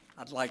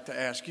I'd like to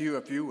ask you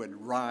if you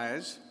would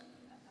rise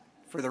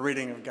for the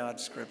reading of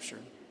God's Scripture.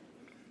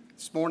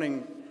 This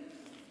morning,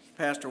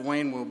 Pastor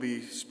Wayne will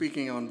be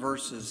speaking on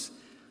verses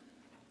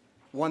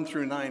 1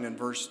 through 9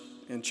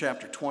 in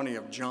chapter 20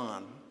 of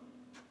John.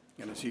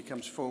 And as he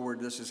comes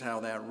forward, this is how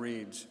that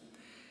reads.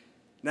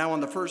 Now on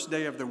the first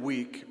day of the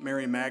week,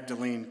 Mary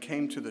Magdalene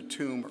came to the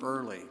tomb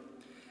early,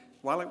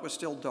 while it was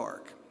still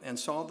dark, and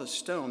saw the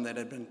stone that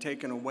had been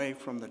taken away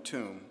from the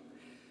tomb.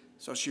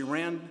 So she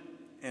ran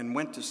and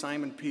went to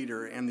Simon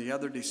Peter and the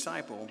other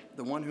disciple,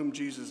 the one whom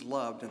Jesus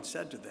loved, and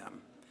said to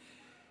them,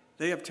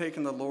 "They have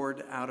taken the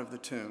Lord out of the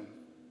tomb.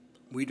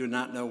 We do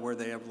not know where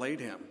they have laid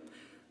him."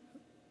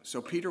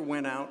 So Peter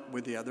went out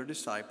with the other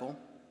disciple,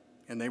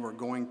 and they were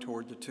going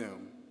toward the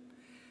tomb.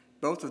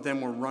 Both of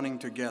them were running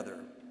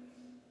together,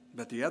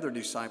 but the other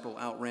disciple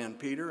outran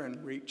Peter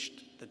and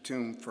reached the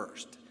tomb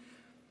first.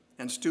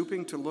 And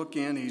stooping to look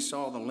in, he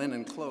saw the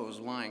linen clothes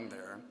lying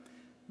there,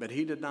 but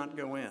he did not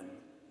go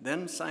in.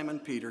 Then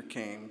Simon Peter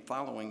came,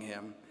 following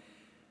him,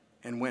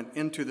 and went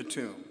into the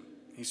tomb.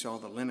 He saw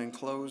the linen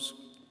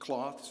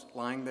cloths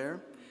lying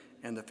there,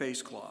 and the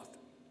face cloth,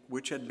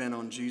 which had been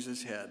on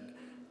Jesus' head,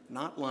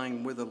 not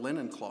lying with the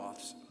linen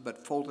cloths,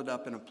 but folded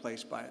up in a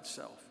place by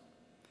itself.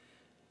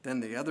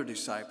 Then the other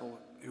disciple,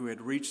 who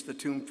had reached the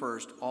tomb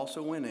first,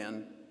 also went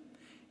in,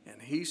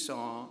 and he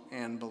saw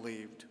and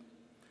believed.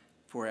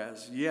 For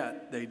as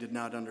yet they did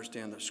not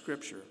understand the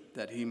scripture,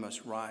 that he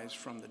must rise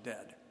from the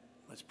dead.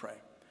 Let's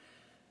pray.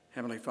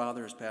 Heavenly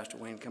Father, as Pastor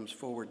Wayne comes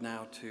forward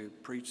now to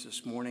preach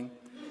this morning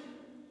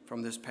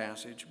from this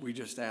passage, we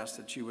just ask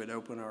that you would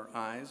open our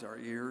eyes, our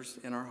ears,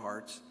 and our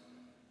hearts,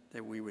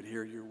 that we would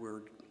hear your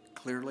word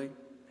clearly,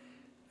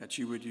 that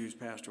you would use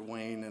Pastor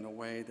Wayne in a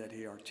way that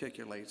he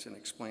articulates and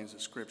explains the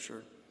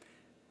scripture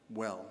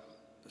well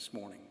this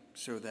morning,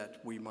 so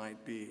that we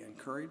might be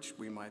encouraged,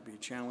 we might be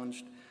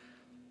challenged,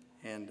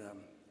 and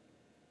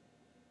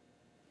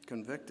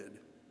convicted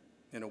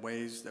in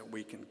ways that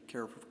we can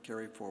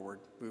carry forward,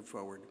 move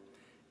forward,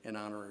 and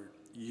honor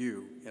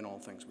you in all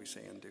things we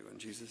say and do. In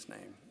Jesus'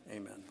 name,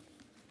 amen.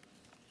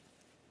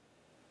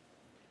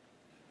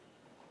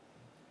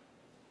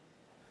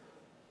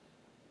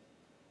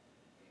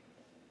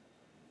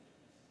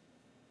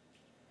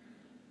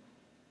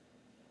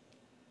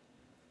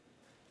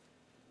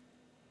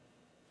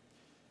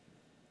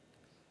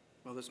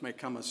 Well, this may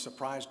come as a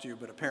surprise to you,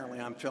 but apparently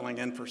I'm filling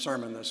in for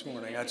sermon this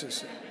morning.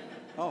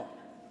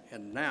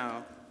 And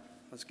now,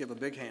 let's give a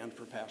big hand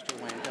for Pastor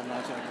Wayne.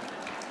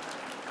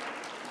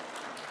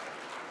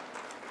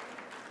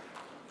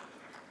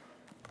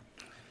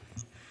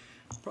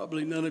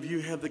 Probably none of you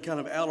have the kind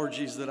of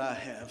allergies that I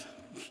have,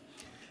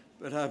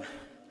 but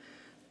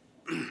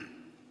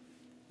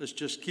let's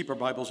just keep our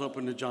Bibles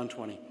open to John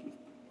 20.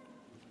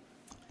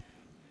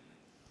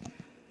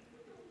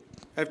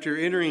 After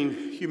entering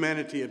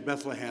humanity at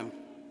Bethlehem,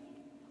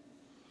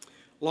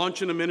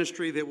 launching a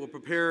ministry that will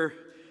prepare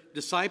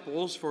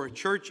disciples for a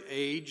church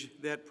age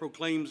that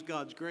proclaims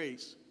God's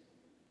grace,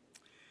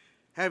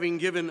 having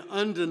given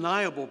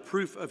undeniable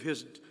proof of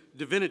his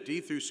divinity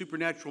through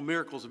supernatural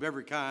miracles of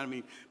every kind. I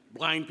mean,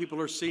 blind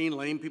people are seen,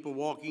 lame people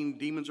walking,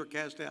 demons are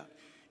cast out,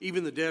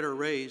 even the dead are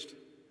raised.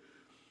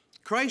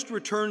 Christ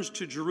returns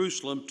to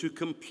Jerusalem to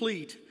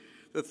complete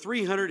the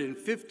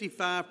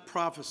 355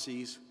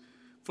 prophecies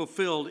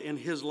fulfilled in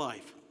his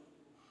life.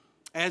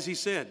 As he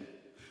said,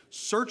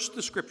 "Search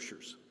the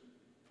scriptures,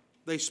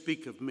 they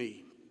speak of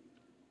me."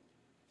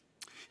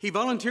 He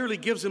voluntarily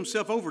gives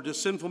himself over to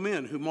sinful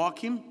men who mock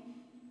him,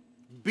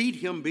 beat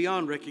him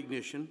beyond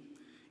recognition,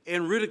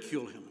 and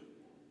ridicule him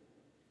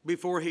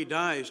before he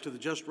dies to the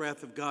just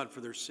wrath of God for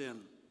their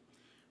sin,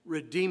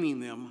 redeeming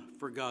them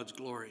for God's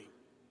glory.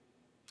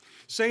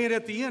 Saying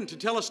at the end,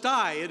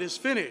 "Tetelestai, it is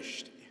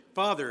finished.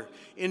 Father,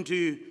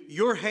 into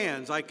your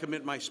hands I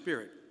commit my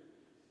spirit."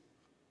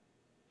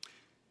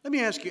 Let me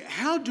ask you,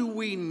 how do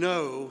we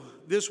know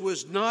this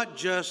was not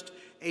just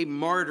a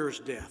martyr's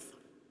death?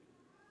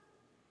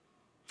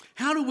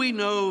 How do we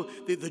know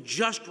that the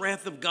just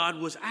wrath of God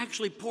was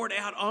actually poured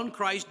out on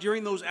Christ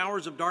during those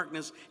hours of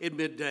darkness at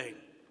midday?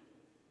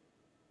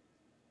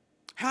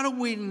 How do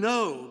we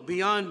know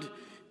beyond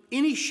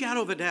any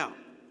shadow of a doubt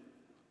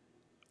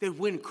that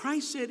when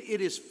Christ said it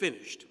is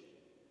finished,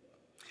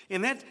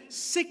 and that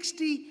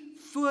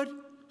 60-foot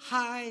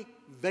high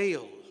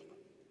veil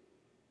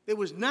that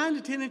was 9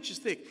 to 10 inches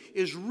thick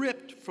is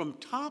ripped from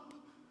top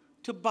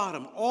to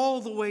bottom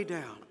all the way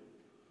down?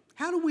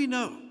 How do we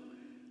know?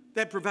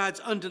 That provides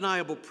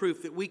undeniable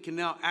proof that we can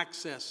now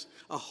access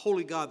a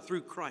holy God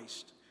through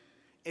Christ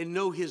and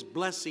know his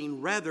blessing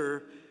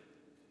rather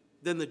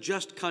than the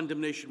just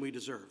condemnation we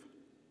deserve.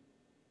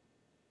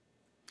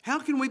 How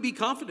can we be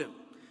confident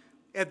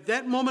at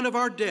that moment of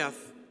our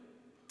death,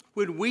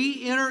 when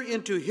we enter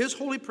into his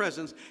holy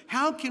presence?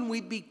 How can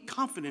we be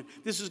confident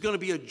this is going to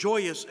be a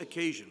joyous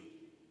occasion?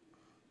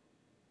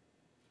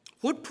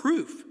 What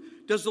proof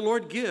does the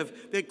Lord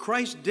give that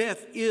Christ's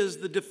death is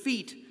the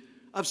defeat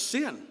of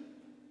sin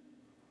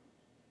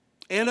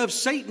and of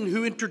Satan,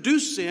 who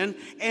introduced sin,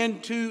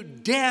 and to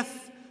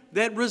death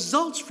that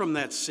results from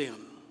that sin?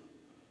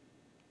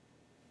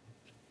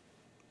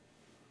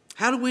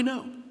 How do we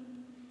know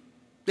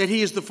that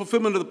he is the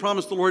fulfillment of the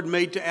promise the Lord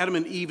made to Adam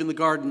and Eve in the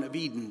Garden of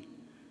Eden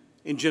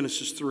in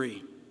Genesis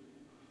 3?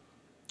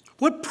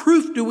 What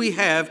proof do we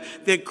have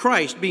that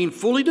Christ, being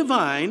fully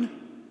divine,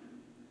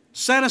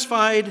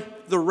 satisfied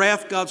the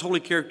wrath God's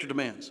holy character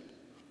demands?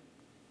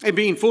 And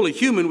being fully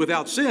human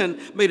without sin,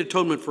 made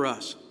atonement for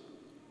us.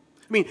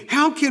 I mean,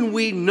 how can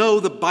we know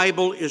the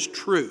Bible is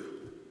true?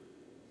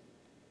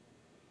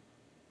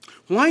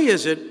 Why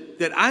is it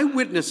that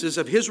eyewitnesses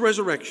of his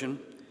resurrection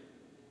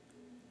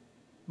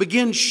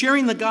begin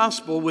sharing the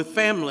gospel with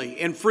family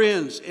and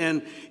friends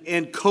and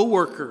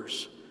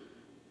co-workers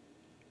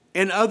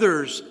and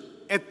others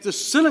at the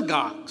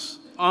synagogues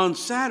on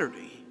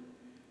Saturday,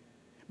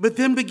 but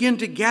then begin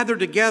to gather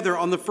together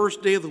on the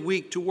first day of the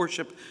week to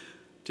worship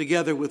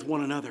together with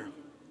one another?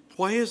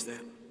 Why is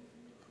that?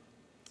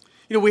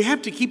 You know, we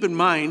have to keep in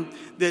mind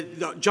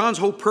that John's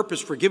whole purpose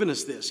for giving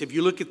us this, if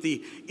you look at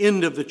the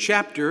end of the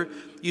chapter,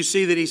 you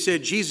see that he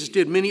said Jesus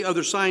did many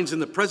other signs in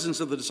the presence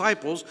of the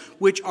disciples,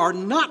 which are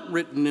not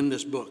written in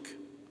this book.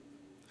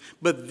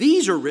 But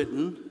these are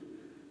written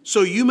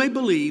so you may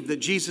believe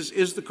that Jesus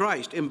is the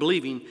Christ, and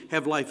believing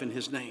have life in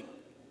his name.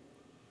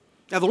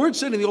 Now the Lord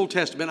said in the Old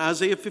Testament,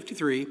 Isaiah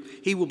 53,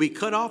 he will be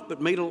cut off but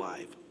made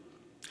alive.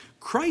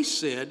 Christ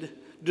said,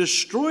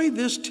 destroy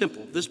this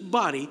temple, this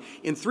body,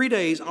 in 3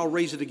 days I'll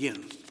raise it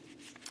again.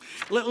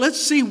 Let's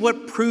see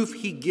what proof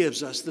he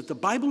gives us that the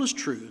Bible is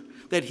true,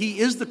 that he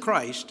is the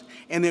Christ,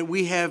 and that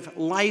we have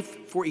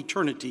life for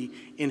eternity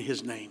in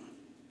his name.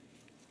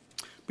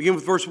 Begin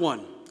with verse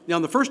 1. Now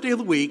on the first day of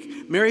the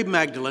week, Mary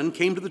Magdalene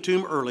came to the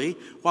tomb early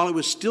while it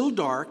was still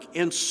dark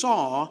and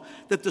saw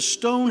that the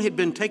stone had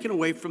been taken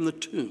away from the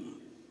tomb.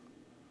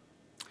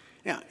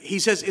 Now, he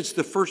says it's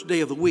the first day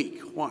of the week.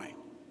 Why?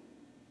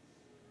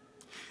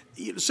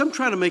 Some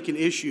try to make an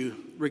issue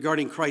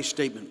regarding Christ's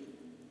statement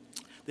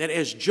that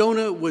as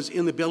Jonah was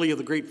in the belly of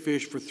the great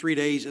fish for 3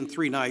 days and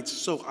 3 nights,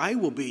 so I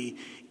will be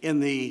in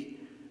the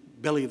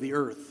belly of the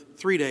earth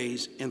 3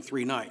 days and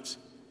 3 nights.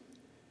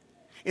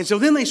 And so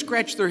then they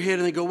scratch their head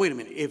and they go, wait a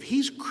minute, if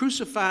he's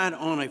crucified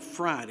on a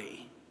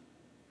Friday,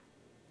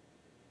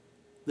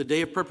 the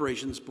day of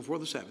preparations before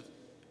the Sabbath,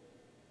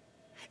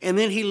 and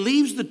then he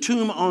leaves the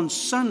tomb on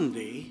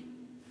Sunday,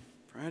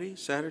 Friday,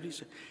 Saturday,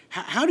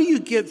 how do you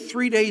get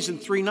 3 days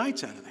and 3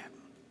 nights out of that?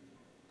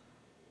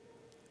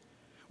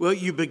 Well,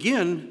 you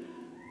begin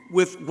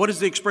with what does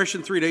the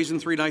expression 3 days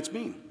and 3 nights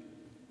mean?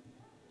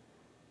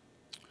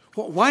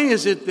 Why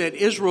is it that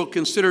Israel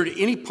considered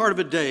any part of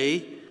a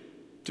day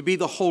to be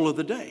the whole of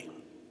the day?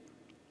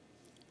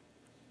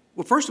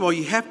 Well, first of all,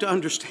 you have to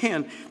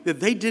understand that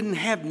they didn't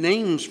have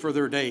names for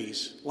their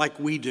days like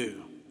we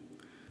do.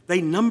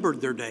 They numbered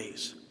their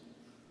days.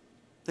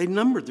 They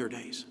numbered their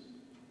days.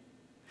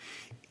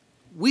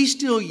 We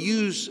still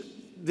use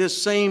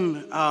this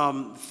same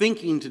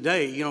thinking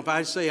today. You know, if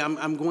I say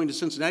I'm going to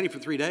Cincinnati for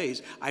 3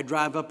 days, I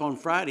drive up on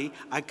Friday,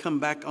 I come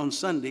back on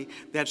Sunday,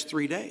 that's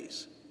 3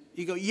 days.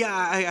 You go, yeah,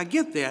 I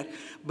get that,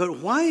 but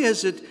why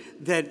is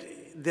it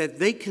that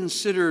they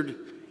considered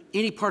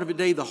any part of a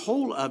day the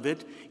whole of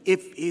it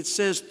if it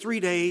says 3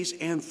 days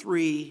and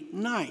 3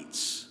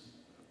 nights?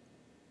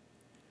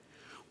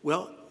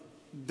 Well,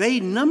 they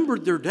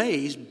numbered their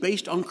days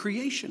based on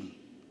creation.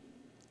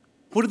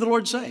 What did the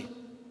Lord say?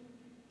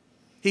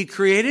 He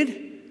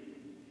created,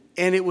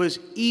 and it was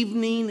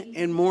evening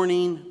and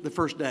morning the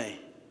first day.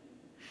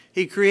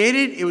 He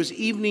created, it was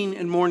evening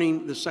and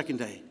morning the second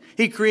day.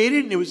 He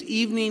created, and it was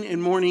evening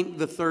and morning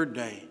the third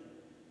day.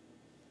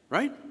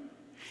 Right?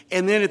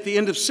 And then at the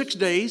end of 6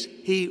 days,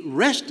 he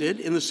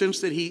rested in the sense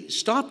that he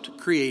stopped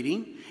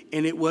creating,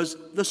 and it was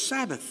the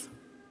Sabbath.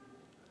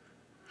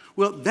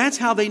 Well, that's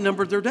how they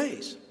numbered their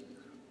days.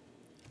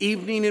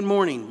 Evening and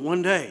morning,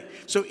 1 day.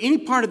 So any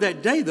part of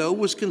that day, though,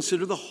 was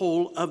considered the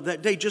whole of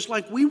that day, just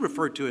like we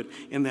refer to it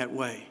in that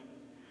way.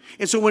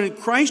 And so when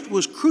Christ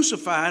was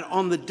crucified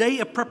on the day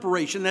of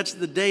preparation, that's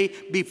the day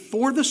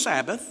before the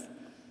Sabbath,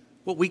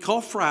 what we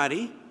call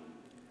Friday,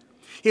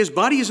 his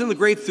body is in the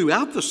grave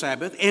throughout the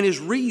Sabbath and is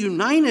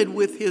reunited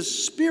with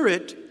his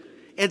spirit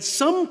at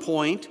some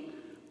point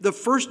the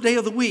first day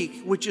of the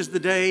week, which is the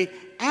day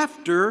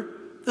after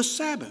the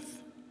Sabbath.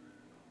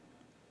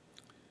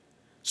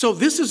 So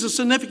this is a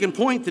significant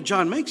point that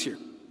John makes here.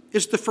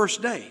 It's the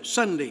first day,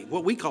 Sunday,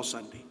 what we call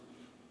Sunday.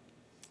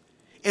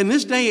 And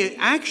this day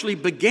actually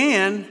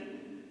began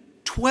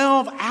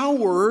 12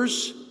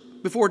 hours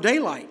before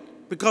daylight,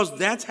 because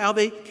that's how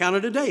they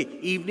counted a day,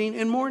 evening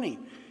and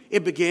morning.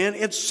 It began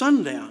at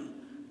sundown.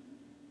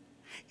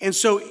 And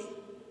so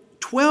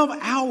 12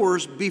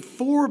 hours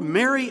before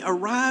Mary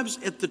arrives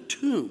at the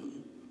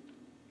tomb,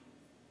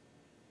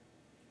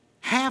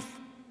 half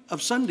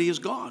of Sunday is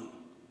gone.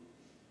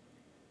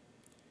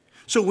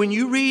 So when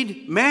you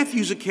read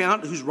Matthew's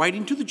account, who's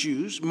writing to the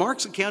Jews,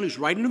 Mark's account, who's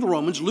writing to the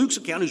Romans, Luke's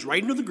account, who's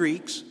writing to the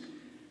Greeks,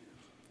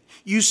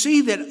 you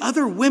see that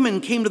other women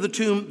came to the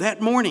tomb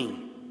that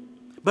morning,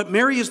 but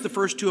Mary is the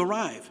first to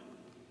arrive.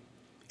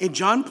 And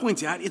John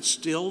points out it's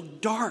still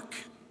dark.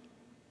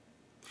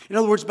 In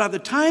other words, by the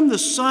time the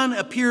sun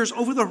appears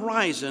over the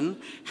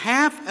horizon,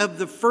 half of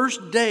the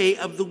first day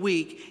of the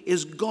week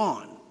is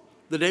gone,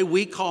 the day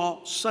we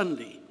call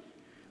Sunday.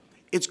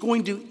 It's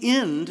going to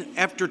end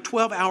after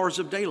 12 hours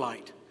of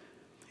daylight.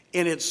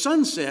 And at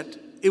sunset,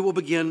 it will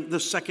begin the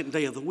second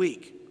day of the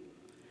week.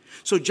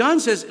 So John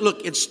says,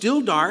 look, it's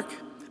still dark.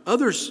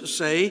 Others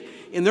say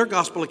in their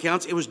gospel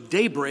accounts it was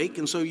daybreak.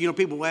 And so,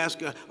 people will ask,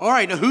 all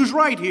right, now who's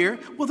right here?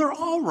 Well, they're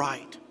all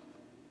right.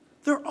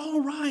 They're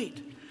all right.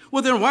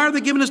 Well, then why are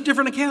they giving us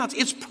different accounts?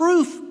 It's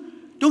proof.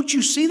 Don't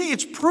you see that?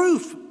 It's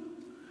proof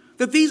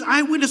that these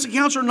eyewitness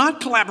accounts are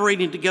not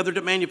collaborating together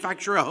to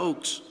manufacture a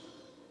hoax.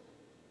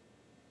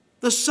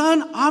 The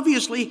sun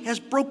obviously has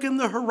broken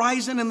the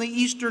horizon in the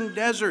eastern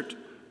desert.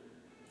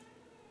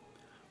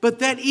 But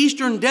that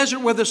eastern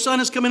desert where the sun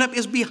is coming up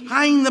is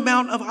behind the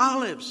Mount of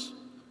Olives.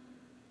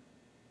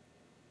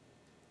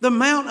 The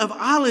Mount of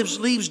Olives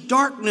leaves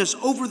darkness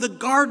over the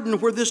garden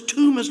where this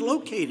tomb is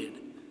located.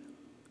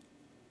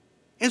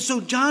 And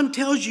so John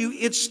tells you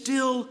it's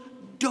still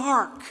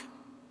dark,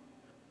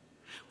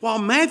 while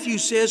Matthew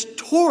says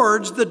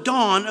towards the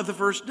dawn of the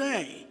first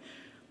day.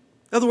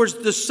 In other words,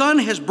 the sun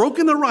has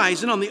broken the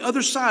horizon on the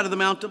other side of the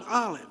Mount of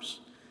Olives.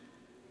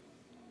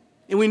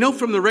 And we know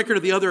from the record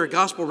of the other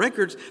gospel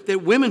records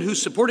that women who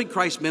supported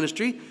Christ's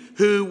ministry,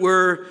 who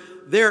were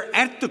there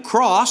at the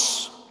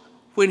cross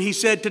when he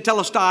said,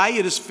 "Tetelestai,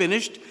 it is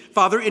finished.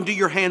 Father, into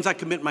your hands I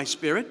commit my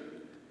spirit."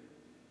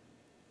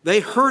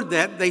 They heard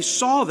that. They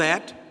saw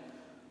that.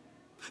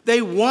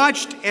 They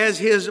watched as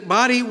his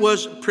body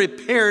was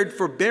prepared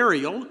for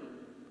burial.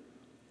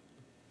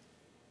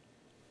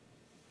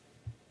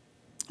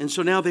 And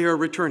so now they are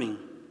returning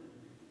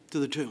to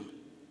the tomb.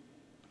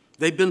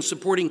 They've been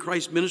supporting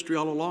Christ's ministry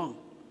all along.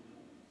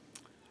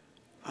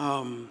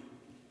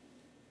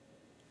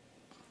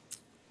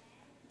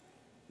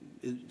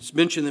 It's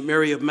mentioned that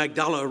Mary of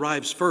Magdala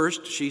arrives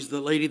first. She's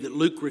the lady that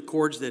Luke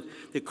records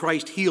that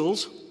Christ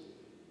heals.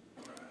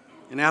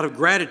 And out of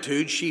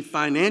gratitude, she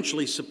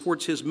financially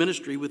supports his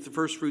ministry with the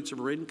first fruits of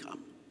her income.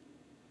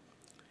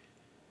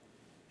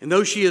 And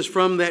though she is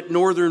from that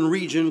northern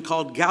region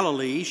called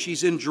Galilee,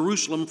 she's in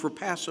Jerusalem for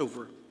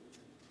Passover.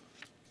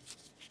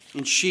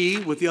 And she,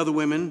 with the other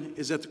women,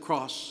 is at the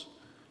cross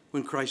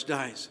when Christ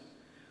dies.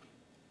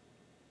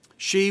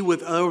 She,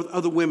 with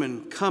other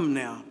women, come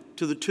now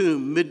to the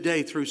tomb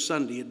midday through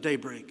Sunday at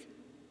daybreak.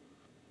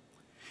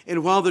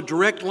 And while the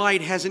direct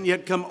light hasn't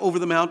yet come over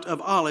the Mount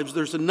of Olives,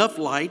 there's enough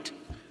light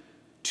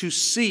to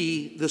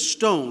see the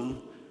stone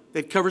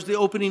that covers the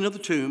opening of the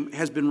tomb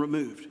has been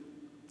removed.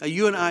 Now,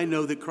 you and I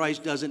know that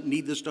Christ doesn't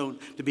need the stone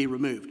to be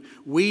removed.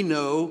 We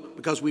know,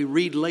 because we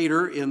read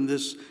later in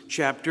this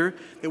chapter,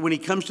 that when he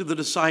comes to the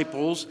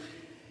disciples,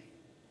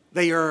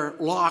 they are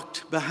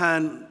locked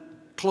behind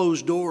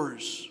closed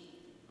doors.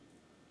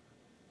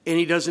 And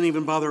he doesn't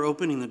even bother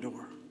opening the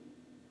door.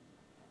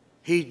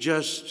 He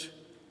just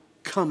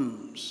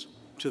comes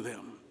to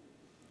them.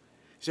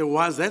 You say, well,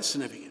 why is that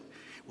significant?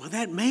 Well,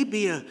 that may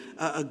be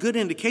a good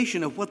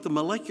indication of what the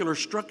molecular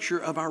structure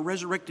of our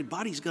resurrected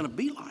body is going to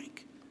be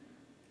like.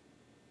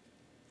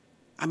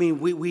 I mean,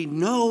 we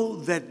know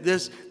that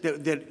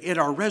at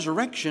our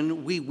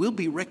resurrection, we will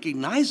be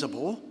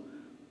recognizable.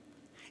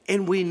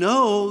 And we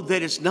know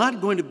that it's not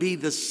going to be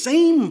the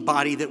same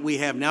body that we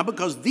have now,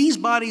 because these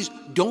bodies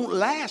don't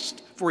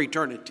last for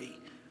eternity.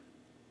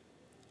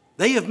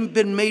 They have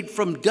been made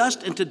from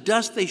dust, and to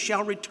dust they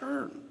shall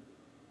return.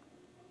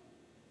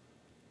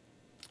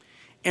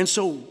 And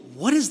so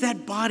what is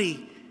that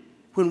body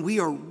when we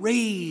are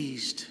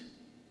raised,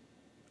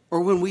 or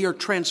when we are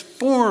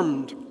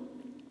transformed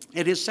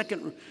at his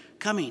second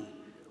coming?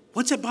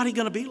 What's that body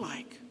going to be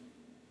like?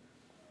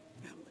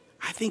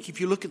 I think if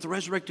you look at the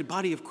resurrected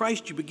body of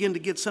Christ, you begin to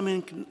get some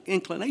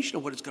inclination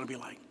of what it's going to be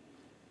like.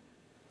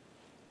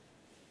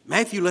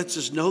 Matthew lets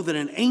us know that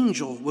an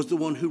angel was the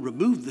one who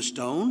removed the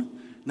stone,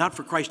 not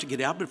for Christ to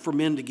get out, but for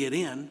men to get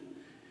in.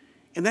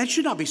 And that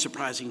should not be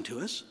surprising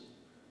to us,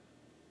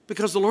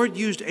 because the Lord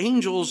used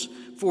angels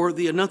for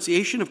the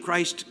annunciation of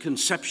Christ's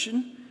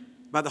conception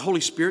by the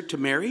Holy Spirit to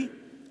Mary.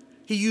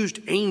 He used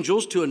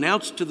angels to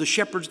announce to the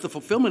shepherds the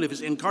fulfillment of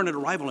his incarnate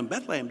arrival in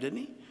Bethlehem, didn't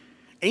he?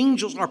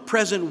 Angels are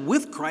present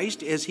with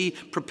Christ as he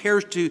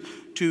prepares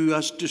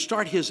to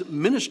start his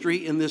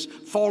ministry in this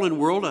fallen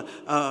world,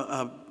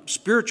 a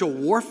spiritual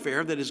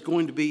warfare that is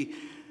going to be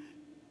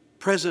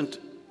present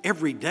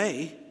every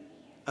day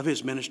of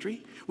his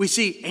ministry. We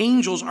see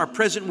angels are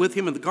present with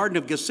him in the Garden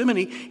of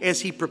Gethsemane as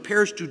he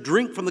prepares to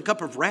drink from the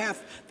cup of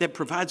wrath that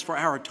provides for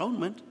our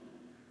atonement.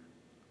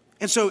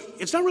 And so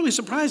it's not really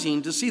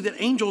surprising to see that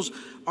angels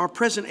are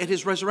present at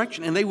his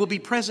resurrection, and they will be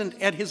present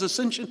at his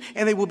ascension,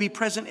 and they will be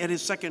present at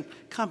his second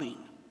coming.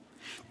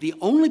 The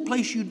only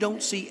place you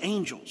don't see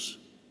angels,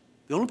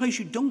 the only place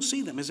you don't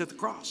see them, is at the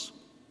cross.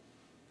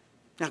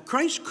 Now,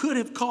 Christ could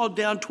have called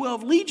down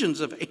 12 legions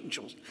of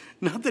angels.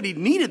 Not that he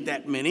needed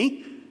that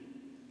many,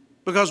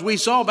 because we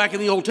saw back in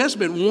the Old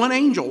Testament, one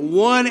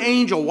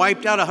angel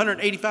wiped out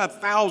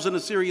 185,000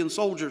 Assyrian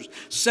soldiers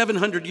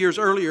 700 years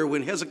earlier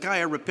when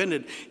Hezekiah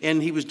repented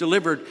and he was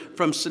delivered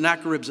from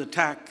Sennacherib's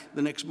attack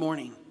the next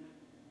morning.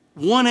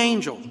 One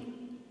angel.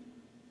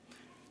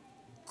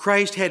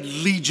 Christ had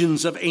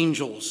legions of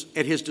angels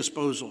at his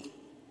disposal.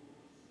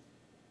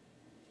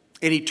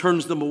 And he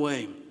turns them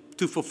away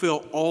to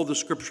fulfill all the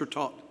Scripture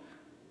taught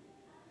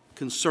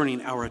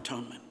concerning our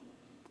atonement,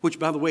 which,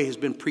 by the way, has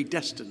been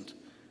predestined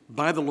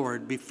by the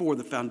Lord before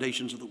the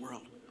foundations of the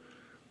world.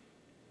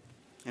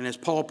 And as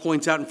Paul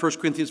points out in 1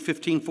 Corinthians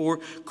 15:4,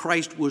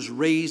 Christ was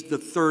raised the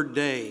third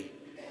day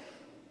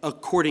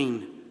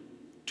according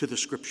to the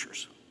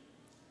Scriptures.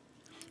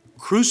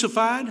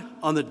 Crucified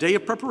on the day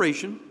of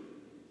preparation,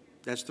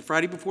 that's the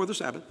Friday before the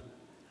Sabbath,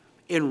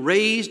 and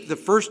raised the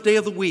first day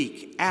of the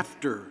week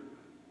after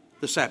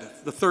the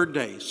Sabbath, the third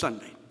day,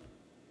 Sunday.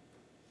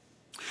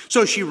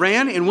 So she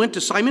ran and went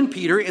to Simon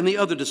Peter and the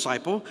other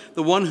disciple,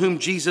 the one whom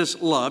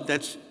Jesus loved,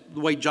 that's the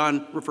way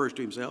John refers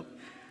to himself,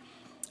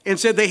 and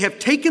said, "They have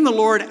taken the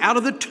Lord out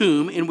of the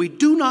tomb, and we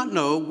do not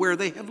know where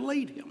they have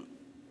laid him."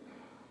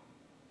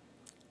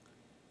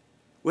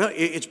 Well,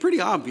 it's pretty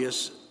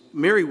obvious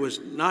Mary was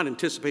not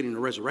anticipating a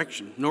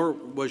resurrection, nor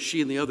was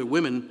she and the other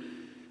women,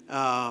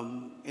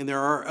 and there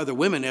are other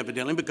women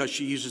evidently, because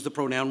she uses the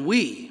pronoun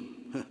we.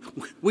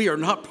 We are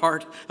not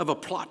part of a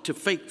plot to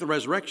fake the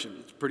resurrection.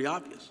 It's pretty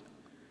obvious.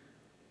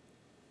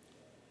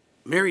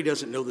 Mary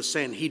doesn't know the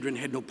Sanhedrin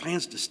had no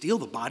plans to steal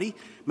the body.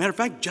 Matter of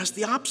fact, just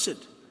the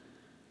opposite.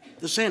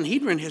 The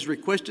Sanhedrin has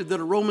requested that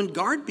a Roman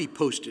guard be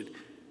posted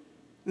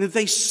and that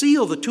they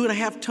seal the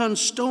 2.5-ton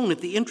stone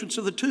at the entrance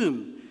of the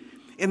tomb.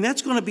 And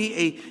that's going to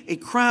be a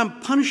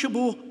crime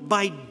punishable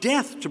by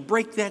death to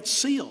break that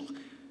seal,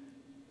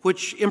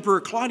 which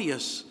Emperor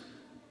Claudius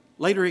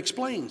later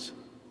explains.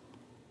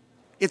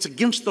 It's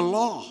against the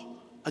law,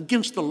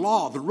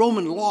 the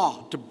Roman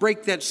law, to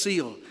break that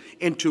seal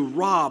and to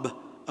rob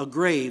a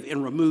grave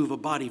and remove a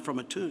body from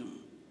a tomb.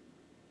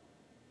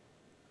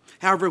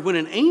 However, when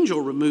an angel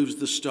removes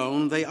the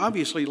stone, they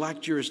obviously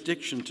lack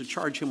jurisdiction to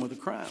charge him with a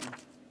crime.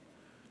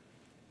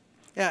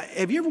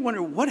 Have you ever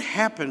wondered what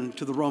happened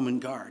to the Roman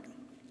guard?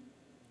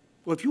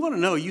 Well, if you want to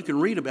know, you can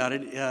read about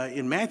it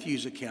in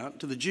Matthew's account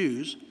to the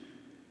Jews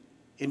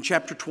in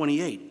chapter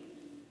 28.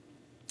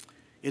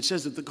 It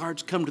says that the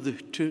guards come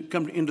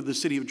into the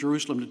city of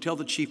Jerusalem to tell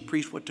the chief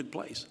priest what took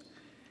place.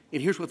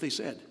 And here's what they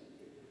said.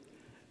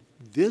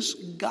 This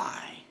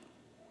guy,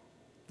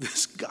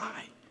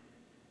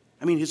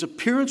 I mean, his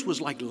appearance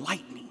was like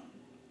lightning.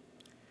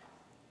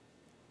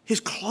 His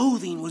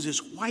clothing was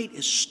as white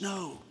as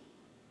snow.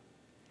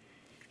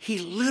 He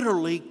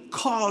literally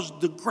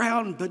caused the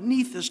ground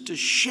beneath us to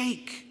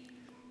shake.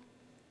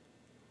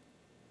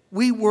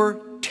 We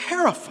were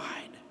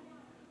terrified,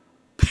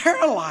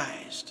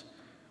 paralyzed.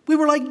 We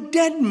were like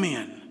dead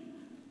men.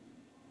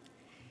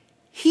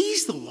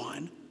 He's the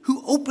one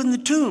who opened the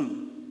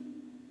tomb.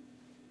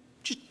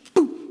 Just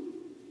boom.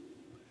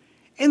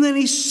 And then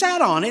he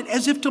sat on it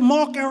as if to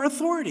mock our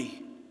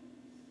authority.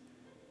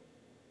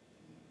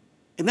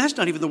 And that's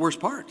not even the worst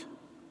part.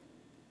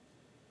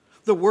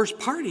 The worst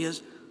part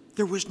is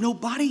there was no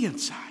body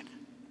inside.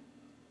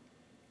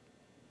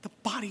 The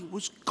body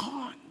was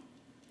gone.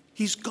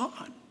 He's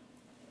gone.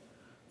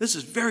 This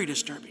is very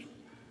disturbing.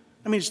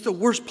 I mean, it's the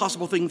worst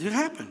possible thing to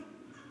happen.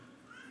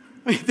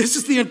 I mean, this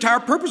is the entire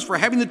purpose for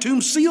having the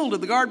tomb sealed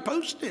and the guard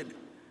posted.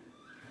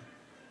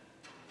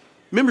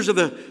 Members of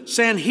the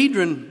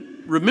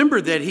Sanhedrin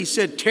remembered that he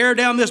said, "Tear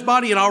down this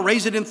body and I'll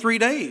raise it in 3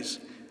 days."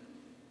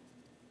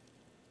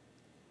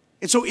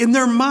 And so in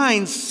their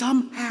minds,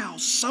 somehow,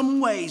 some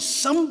way,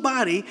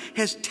 somebody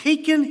has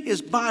taken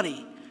his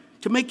body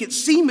to make it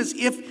seem as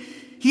if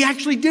he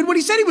actually did what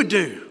he said he would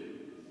do.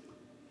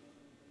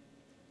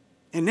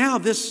 And now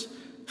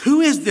who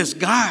is this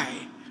guy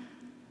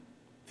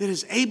that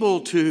is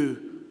able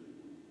to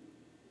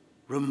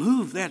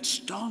remove that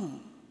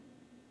stone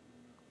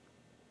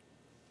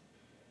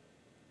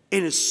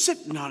and is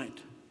sitting on it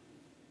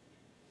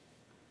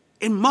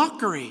in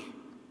mockery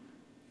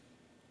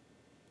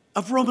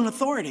of Roman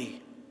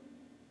authority?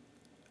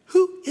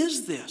 Who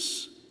is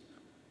this?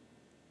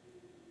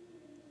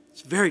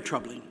 It's very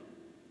troubling.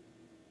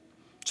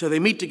 So they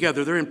meet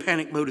together. They're in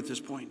panic mode at this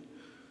point.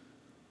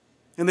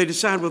 And they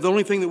decide, well, the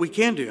only thing that we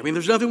can do, I mean,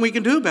 there's nothing we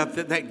can do about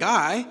that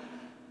guy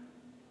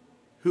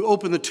who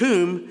opened the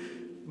tomb,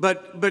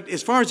 but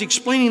as far as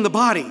explaining the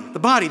body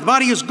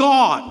is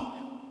gone.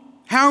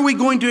 How are we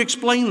going to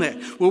explain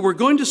that? Well, we're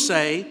going to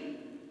say,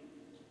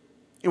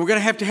 and we're going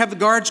to have the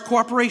guards'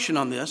 cooperation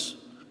on this,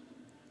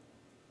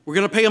 we're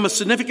going to pay them a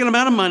significant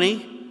amount of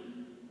money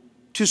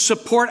to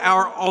support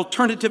our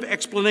alternative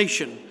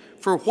explanation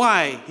for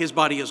why his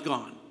body is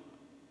gone.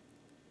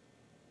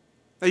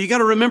 Now, you got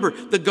to remember,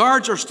 the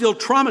guards are still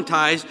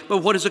traumatized by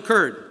what has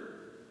occurred.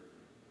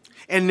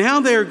 And now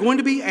they are going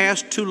to be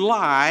asked to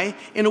lie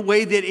in a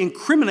way that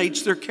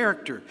incriminates their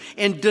character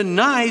and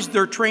denies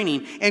their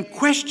training and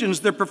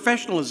questions their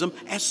professionalism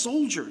as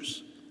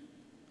soldiers.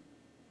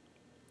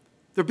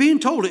 They're being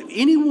told, if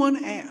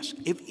anyone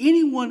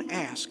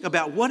asks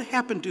about what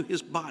happened to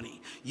his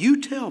body, you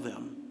tell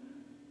them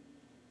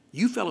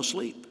you fell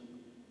asleep.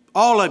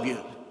 All of you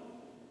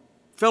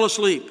fell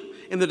asleep,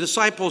 and the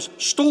disciples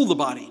stole the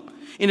body.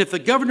 And if the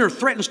governor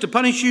threatens to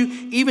punish you,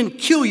 even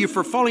kill you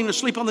for falling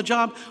asleep on the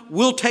job,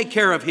 we'll take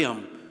care of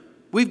him.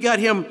 We've got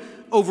him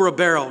over a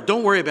barrel.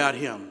 Don't worry about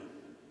him.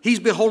 He's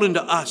beholden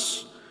to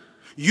us.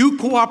 You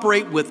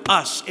cooperate with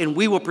us and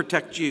we will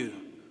protect you.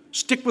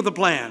 Stick with the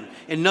plan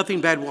and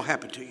nothing bad will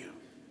happen to you.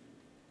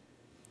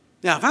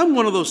 Now, if I'm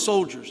one of those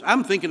soldiers,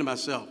 I'm thinking to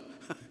myself,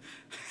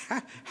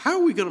 how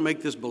are we going to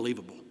make this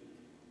believable?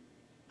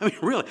 I mean,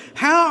 really,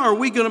 how are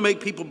we going to make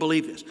people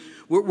believe this?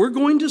 We're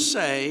going to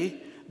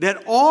say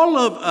that all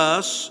of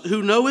us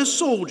who know as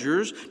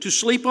soldiers to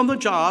sleep on the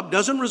job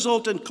doesn't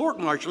result in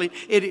court-martialing,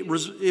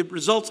 it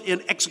results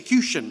in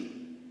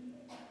execution.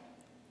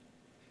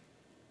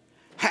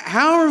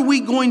 How are we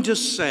going to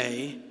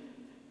say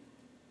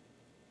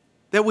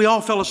that we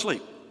all fell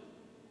asleep,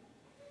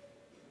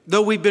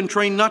 though we've been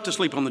trained not to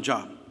sleep on the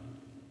job?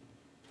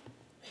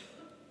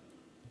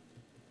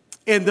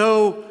 And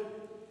though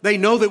they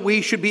know that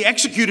we should be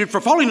executed for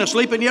falling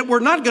asleep, and yet we're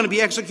not going to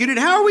be executed,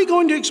 how are we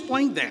going to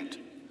explain that?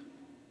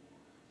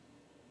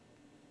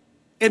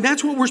 And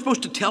that's what we're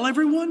supposed to tell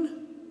everyone?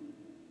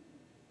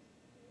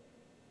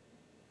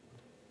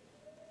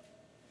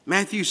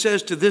 Matthew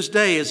says to this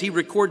day, as he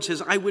records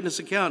his eyewitness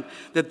account,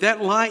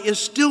 that lie is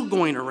still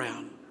going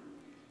around.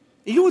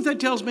 And you know what that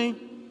tells me?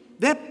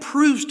 That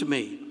proves to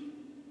me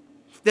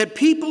that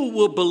people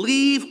will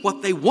believe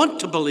what they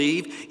want to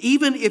believe,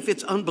 even if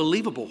it's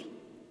unbelievable.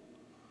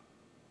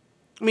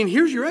 I mean,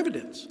 here's your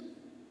evidence.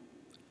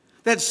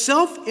 That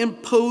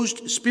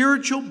self-imposed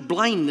spiritual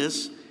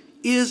blindness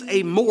is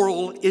a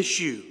moral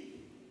issue.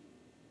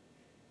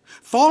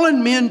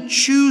 Fallen men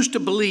choose to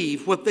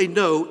believe what they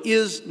know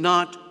is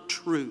not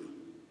true.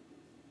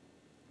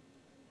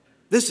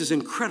 This is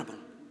incredible.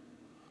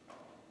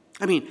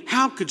 I mean,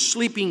 how could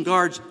sleeping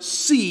guards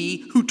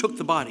see who took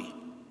the body?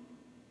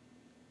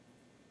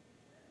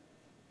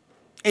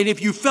 And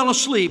if you fell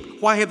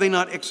asleep, why have they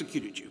not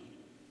executed you?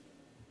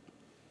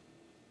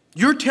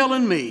 You're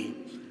telling me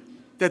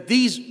that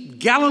these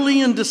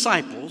Galilean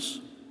disciples,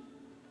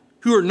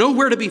 who are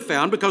nowhere to be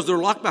found because they're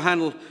locked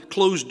behind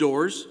closed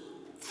doors,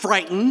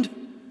 frightened,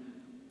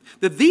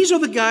 that these are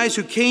the guys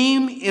who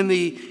came in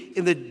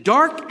the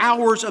dark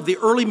hours of the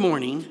early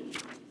morning,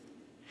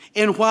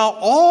 and while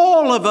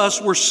all of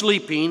us were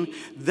sleeping,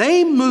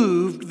 they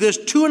moved this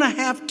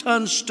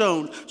 2.5-ton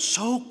stone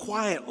so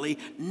quietly,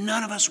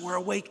 none of us were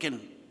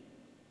awakened.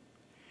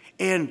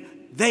 And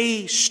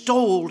they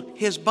stole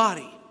his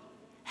body.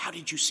 How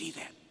did you see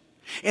that?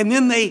 And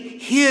then they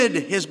hid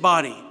his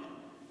body.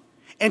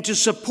 And to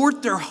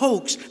support their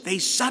hoax, they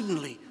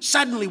suddenly,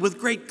 with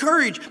great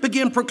courage,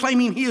 began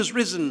proclaiming he is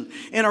risen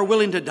and are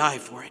willing to die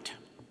for it.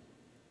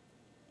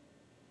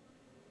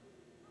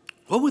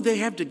 What would they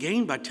have to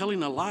gain by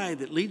telling a lie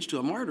that leads to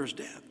a martyr's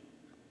death?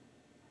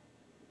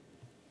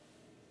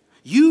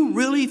 You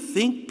really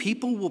think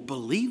people will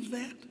believe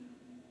that?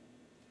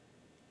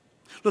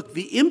 Look,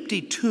 the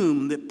empty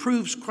tomb that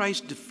proves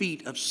Christ's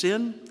defeat of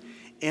sin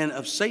and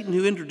of Satan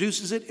who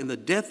introduces it and the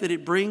death that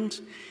it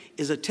brings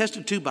is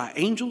attested to by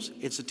angels,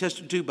 it's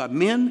attested to by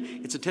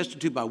men, it's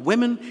attested to by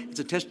women, it's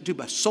attested to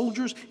by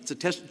soldiers, it's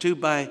attested to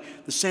by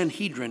the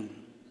Sanhedrin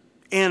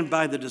and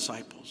by the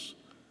disciples.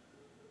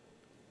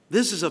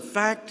 This is a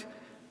fact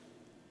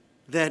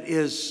that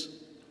is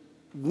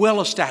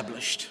well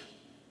established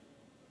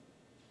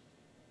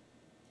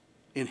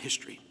in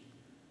history.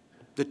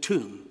 The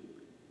tomb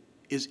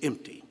is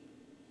empty.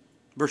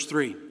 Verse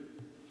 3.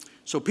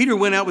 So Peter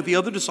went out with the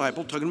other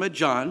disciple, talking about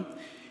John,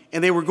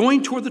 and they were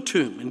going toward the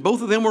tomb. And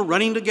both of them were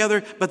running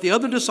together, but the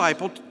other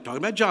disciple, talking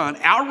about John,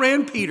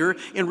 outran Peter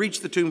and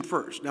reached the tomb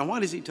first. Now, why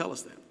does he tell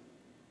us that?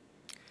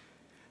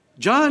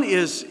 John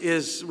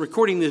is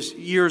recording this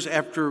years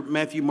after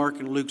Matthew, Mark,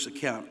 and Luke's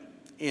account.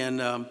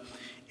 And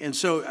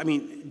so, I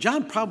mean,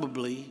 John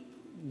probably,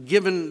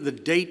 given the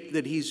date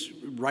that he's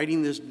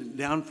writing this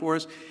down for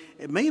us,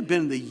 it may have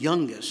been the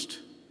youngest,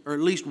 or at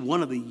least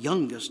one of the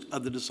youngest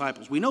of the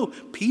disciples. We know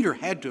Peter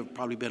had to have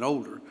probably been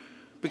older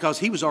because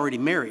he was already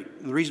married.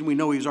 And the reason we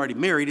know he was already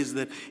married is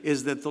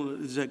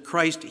that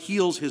Christ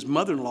heals his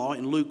mother-in-law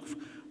in Luke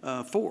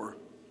 4.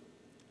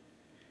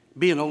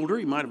 Being older,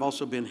 he might have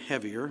also been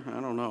heavier. I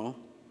don't know.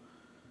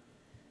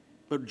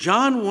 But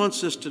John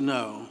wants us to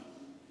know,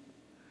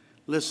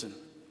 listen,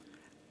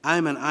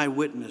 I'm an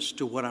eyewitness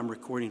to what I'm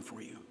recording for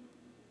you.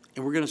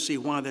 And we're going to see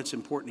why that's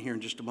important here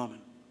in just a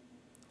moment.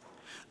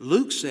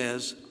 Luke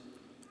says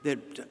that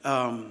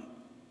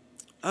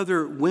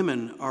other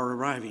women are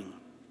arriving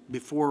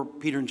before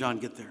Peter and John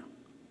get there.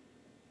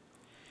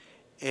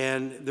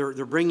 And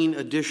they're bringing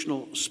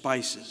additional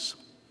spices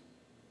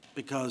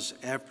because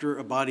after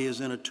a body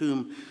is in a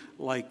tomb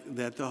like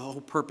that, the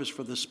whole purpose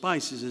for the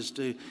spices is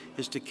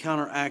to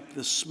counteract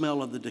the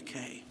smell of the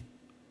decay.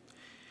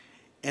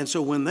 And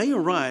so when they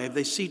arrive,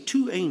 they see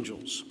two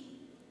angels.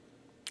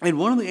 And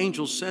one of the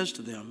angels says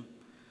to them,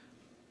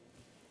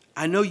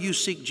 I know you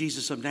seek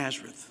Jesus of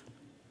Nazareth,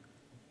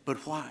 but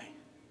why?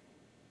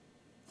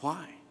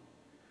 Why?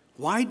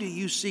 Why do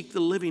you seek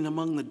the living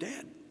among the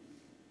dead?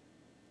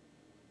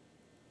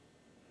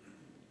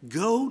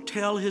 Go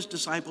tell his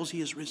disciples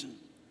he is risen.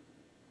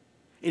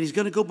 and he's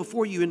going to go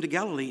before you into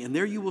Galilee, and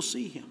there you will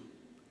see him.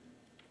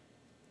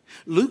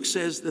 Luke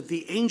says that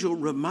the angel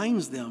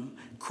reminds them,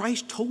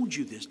 Christ told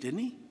you this, didn't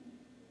he?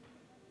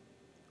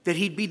 That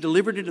he'd be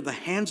delivered into the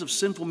hands of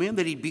sinful men,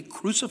 that he'd be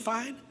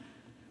crucified,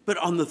 but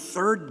on the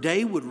third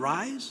day would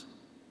rise.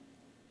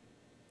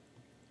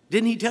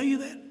 Didn't he tell you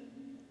that?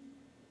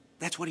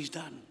 That's what he's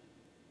done.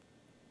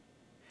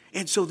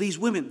 And so these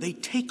women, they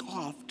take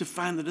off to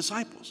find the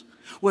disciples.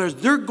 Whereas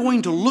they're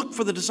going to look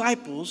for the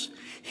disciples,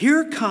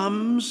 here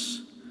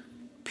comes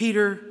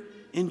Peter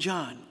and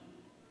John.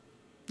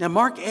 Now,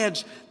 Mark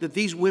adds that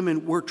these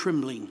women were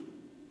trembling.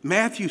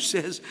 Matthew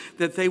says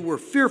that they were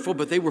fearful,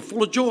 but they were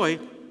full of joy,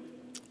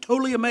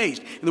 totally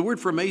amazed. And the word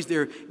for amazed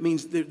there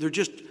means they're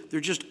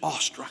just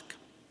awestruck.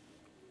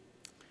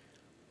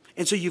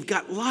 And so you've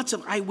got lots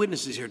of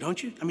eyewitnesses here,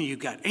 don't you? I mean, you've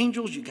got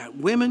angels, you've got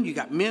women, you've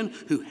got men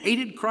who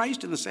hated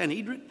Christ in the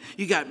Sanhedrin.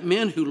 You got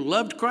men who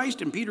loved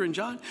Christ in Peter and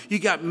John. You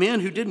got men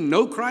who didn't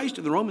know Christ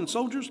in the Roman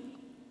soldiers.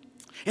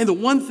 And the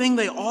one thing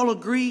they all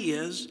agree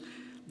is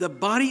the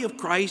body of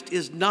Christ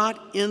is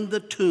not in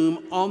the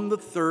tomb on the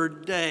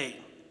third day.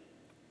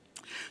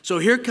 So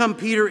here come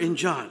Peter and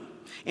John.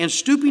 And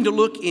stooping to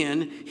look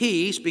in,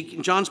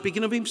 John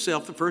speaking of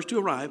himself, the first to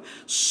arrive,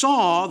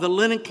 saw the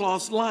linen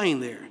cloths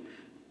lying there.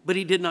 But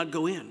he did not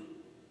go in.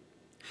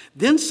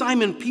 Then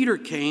Simon Peter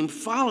came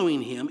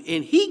following him,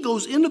 and he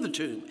goes into the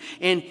tomb.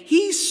 And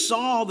he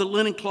saw the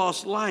linen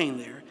cloths lying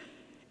there,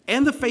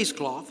 and the face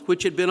cloth,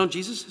 which had been on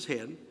Jesus'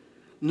 head,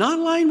 not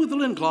lying with the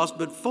linen cloths,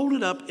 but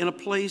folded up in a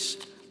place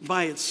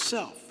by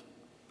itself.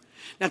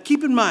 Now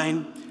keep in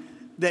mind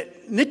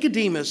that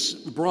Nicodemus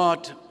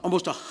brought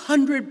almost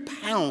 100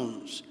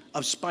 pounds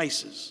of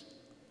spices.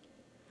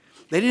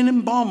 They didn't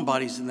embalm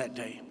bodies in that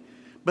day,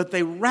 but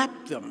they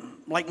wrapped them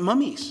like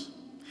mummies.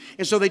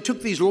 And so they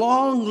took these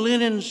long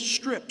linen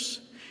strips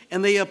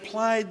and they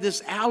applied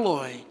this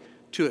alloy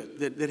to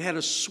it that had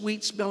a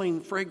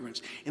sweet-smelling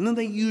fragrance. And then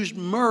they used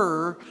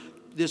myrrh,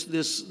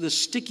 this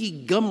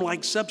sticky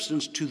gum-like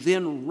substance, to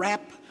then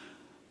wrap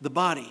the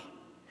body.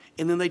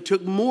 And then they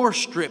took more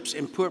strips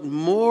and put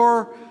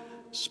more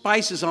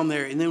spices on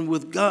there, and then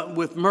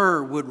with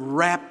myrrh would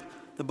wrap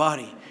the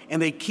body.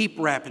 And they keep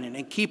wrapping it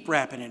and keep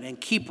wrapping it and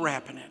keep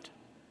wrapping it.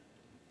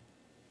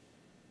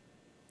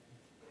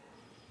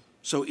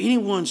 So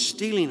anyone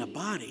stealing a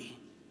body,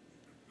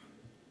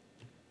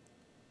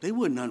 they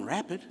wouldn't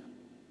unwrap it.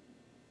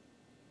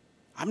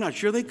 I'm not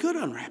sure they could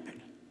unwrap it.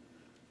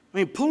 I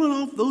mean, pulling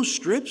off those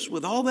strips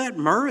with all that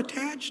myrrh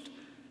attached,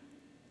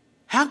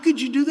 how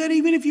could you do that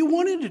even if you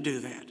wanted to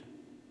do that?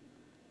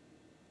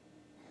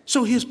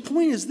 So his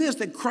point is this,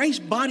 that Christ's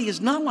body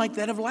is not like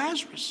that of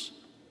Lazarus.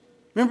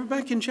 Remember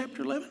back in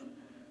chapter 11?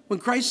 When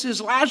Christ says,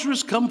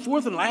 Lazarus, come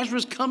forth, and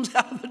Lazarus comes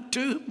out of the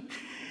tomb,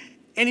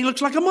 and he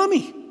looks like a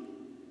mummy.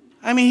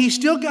 I mean, he's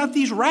still got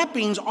these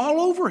wrappings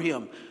all over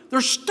him.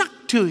 They're stuck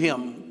to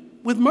him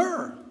with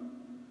myrrh.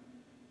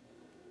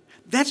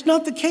 That's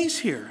not the case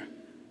here.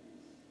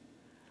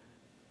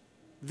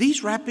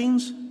 These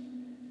wrappings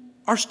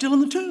are still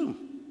in the tomb.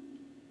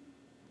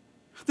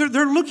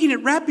 They're looking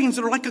at wrappings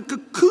that are like a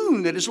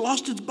cocoon that has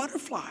lost its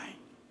butterfly.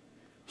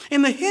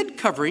 And the head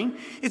covering,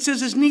 it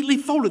says, is neatly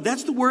folded.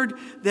 That's the word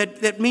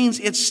that means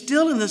it's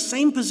still in the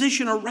same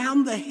position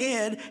around the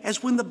head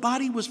as when the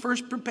body was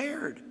first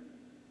prepared.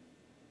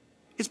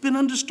 It's been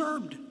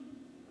undisturbed.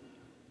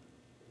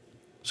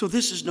 So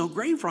this is no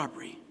grave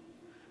robbery.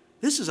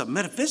 This is a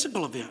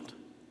metaphysical event.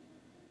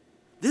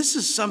 This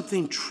is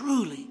something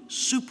truly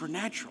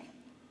supernatural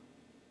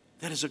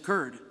that has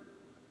occurred.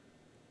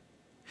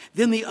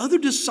 Then the other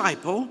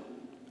disciple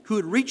who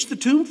had reached the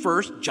tomb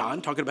first,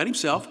 John, talking about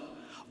himself,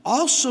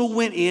 also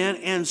went in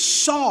and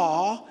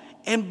saw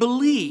and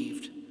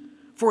believed,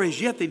 for as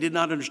yet they did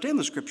not understand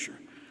the scripture,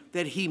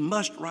 that he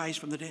must rise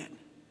from the dead.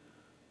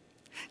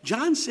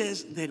 John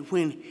says that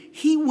when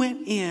he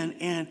went in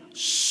and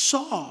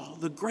saw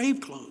the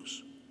grave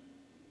clothes,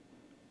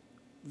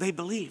 they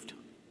believed.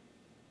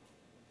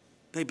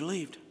 They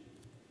believed.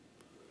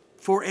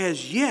 For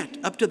as yet,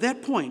 up to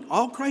that point,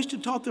 all Christ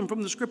had taught them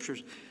from the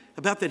scriptures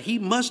about that he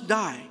must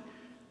die,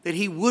 that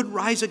he would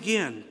rise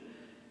again.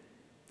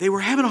 They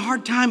were having a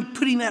hard time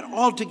putting that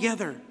all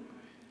together.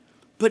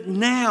 But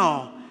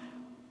now,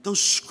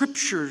 those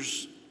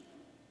scriptures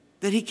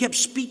that he kept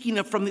speaking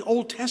of from the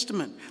Old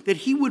Testament, that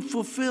he would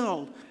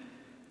fulfill,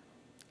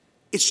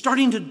 it's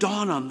starting to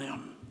dawn on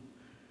them.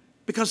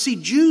 Because, see,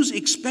 Jews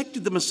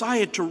expected the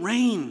Messiah to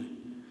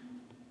reign.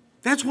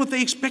 That's what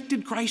they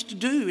expected Christ to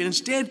do. And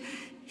instead,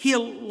 he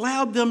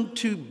allowed them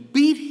to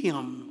beat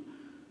him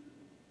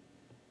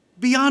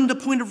beyond a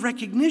point of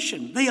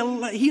recognition.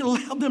 He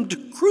allowed them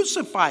to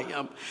crucify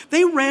him.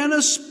 They ran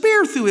a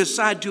spear through his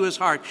side to his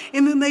heart.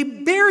 And then they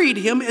buried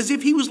him as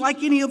if he was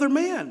like any other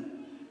man.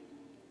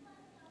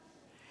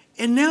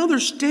 And now they're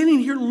standing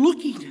here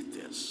looking at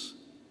this.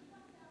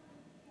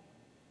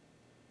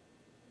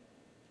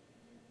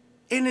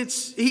 And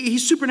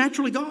he's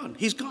supernaturally gone.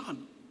 He's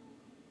gone.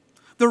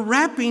 The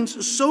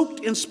wrappings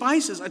soaked in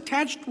spices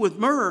attached with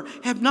myrrh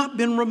have not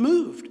been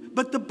removed,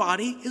 but the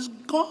body is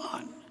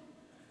gone.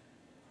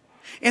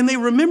 And they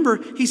remember,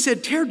 he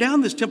said, tear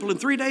down this temple, in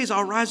 3 days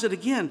I'll rise it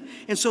again.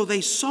 And so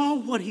they saw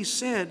what he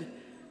said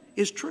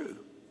is true.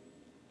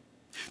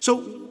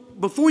 So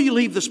before you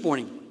leave this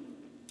morning,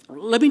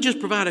 let me just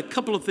provide a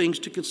couple of things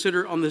to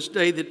consider on this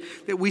day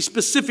that we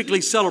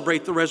specifically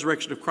celebrate the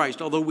resurrection of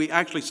Christ, although we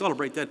actually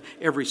celebrate that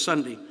every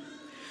Sunday.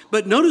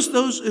 But notice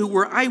those who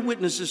were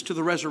eyewitnesses to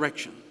the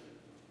resurrection,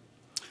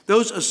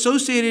 those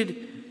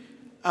associated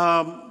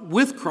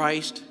with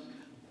Christ,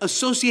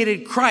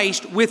 associated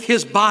Christ with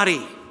his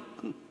body.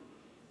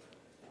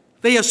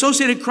 They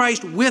associated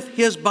Christ with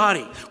his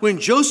body. When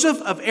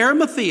Joseph of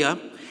Arimathea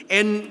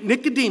and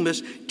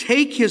Nicodemus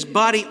take his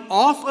body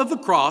off of the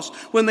cross,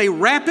 when they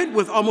wrap it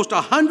with almost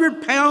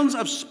 100 pounds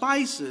of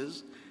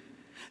spices,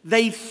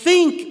 they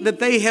think that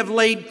they have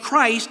laid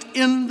Christ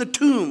in the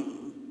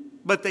tomb,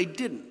 but they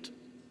didn't.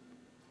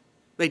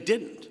 They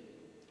didn't.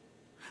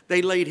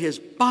 They laid his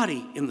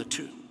body in the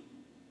tomb.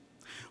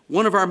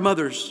 One of our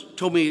mothers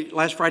told me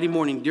last Friday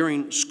morning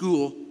during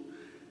school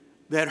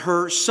that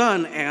her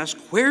son asked,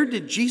 where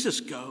did Jesus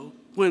go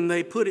when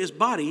they put his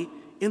body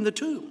in the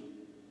tomb?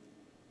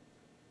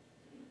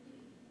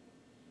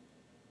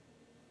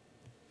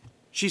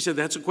 She said,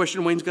 that's a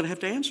question Wayne's going to have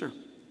to answer.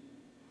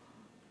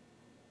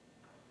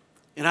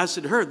 And I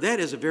said to her, that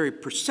is a very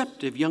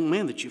perceptive young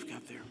man that you've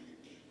got there.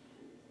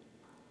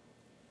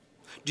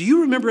 Do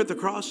you remember at the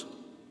cross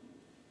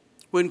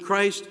when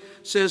Christ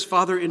says,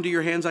 Father, into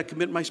your hands I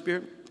commit my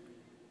spirit?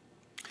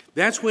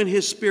 That's when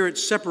his spirit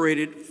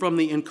separated from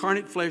the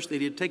incarnate flesh that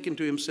he had taken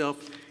to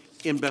himself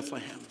in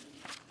Bethlehem.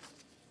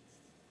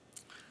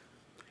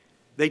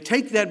 They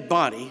take that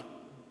body,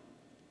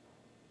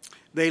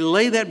 they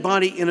lay that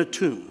body in a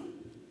tomb.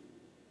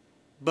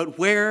 But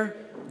where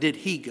did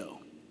he go?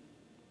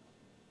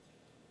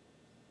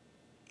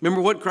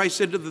 Remember what Christ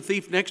said to the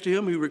thief next to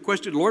him who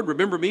requested, Lord,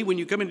 remember me when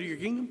you come into your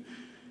kingdom?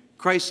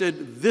 Christ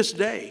said, this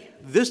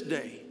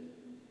day,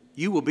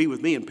 you will be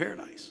with me in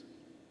paradise.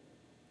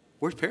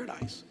 Where's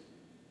paradise?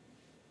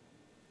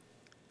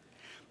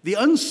 The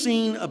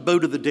unseen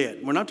abode of the dead.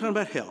 We're not talking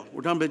about hell.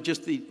 We're talking about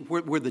just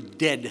where the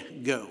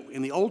dead go.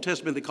 In the Old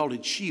Testament, they called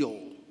it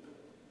Sheol.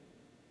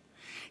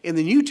 In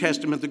the New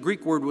Testament, the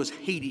Greek word was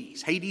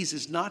Hades. Hades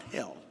is not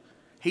hell.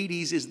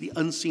 Hades is the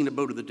unseen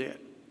abode of the dead.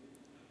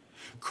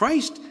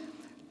 Christ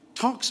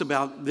talks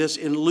about this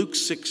in Luke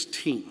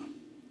 16.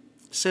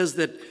 It says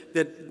that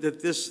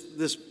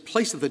this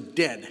place of the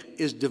dead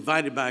is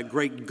divided by a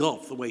great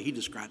gulf, the way he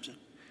describes it.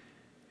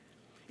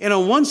 And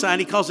on one side,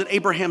 he calls it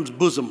Abraham's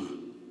bosom,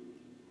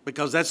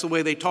 because that's the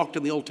way they talked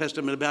in the Old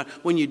Testament about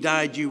when you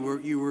died, you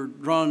were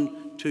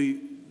drawn to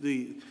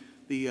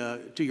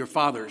your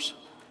fathers.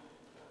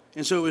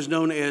 And so it was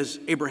known as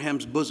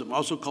Abraham's bosom,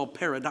 also called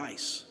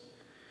paradise.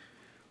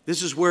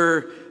 This is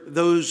where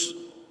those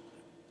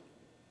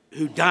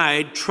who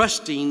died,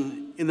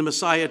 trusting in the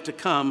Messiah to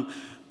come,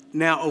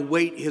 now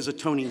await his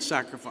atoning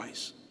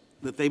sacrifice,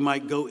 that they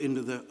might go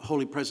into the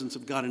holy presence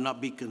of God and not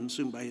be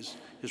consumed by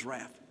his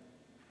wrath.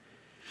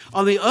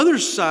 On the other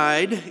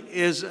side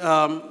is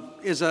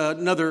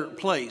another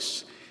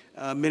place.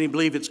 Many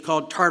believe it's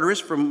called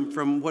Tartarus,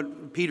 from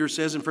what Peter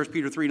says in 1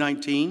 Peter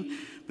 3:19.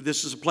 But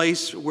this is a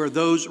place where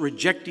those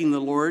rejecting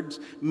the Lord's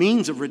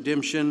means of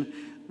redemption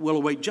will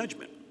await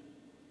judgment.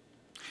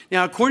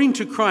 Now, according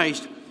to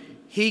Christ,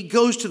 he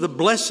goes to the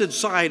blessed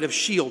side of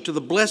Sheol, to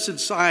the blessed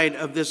side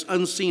of this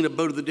unseen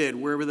abode of the dead,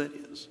 wherever that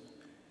is.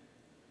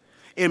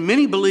 And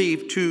many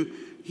believe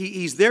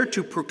he's there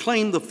to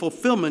proclaim the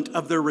fulfillment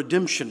of their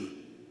redemption.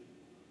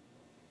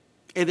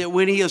 And that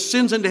when he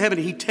ascends into heaven,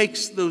 he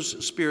takes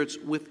those spirits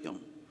with him.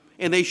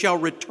 And they shall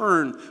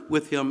return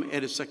with him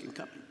at his second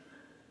coming.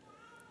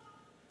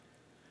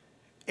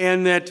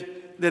 And that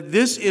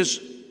this is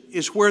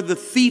where the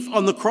thief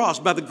on the cross,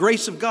 by the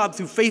grace of God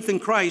through faith in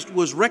Christ,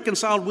 was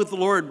reconciled with the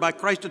Lord by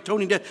Christ's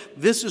atoning death.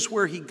 This is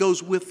where he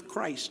goes with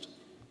Christ.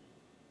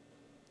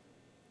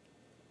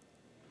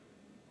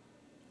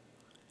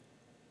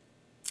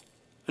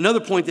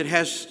 Another point that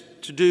has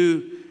to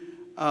do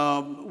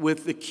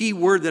with the key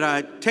word that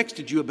I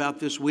texted you about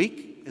this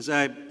week, as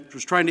I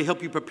was trying to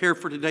help you prepare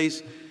for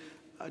today's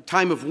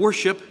time of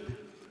worship,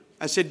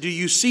 I said, do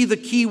you see the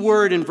key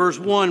word in verse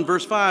 1,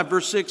 verse 5,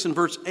 verse 6, and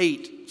verse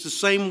 8? It's the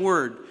same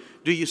word.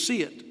 Do you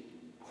see it?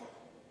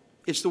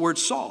 It's the word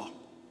saw.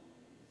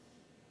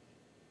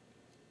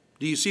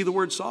 Do you see the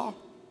word saw?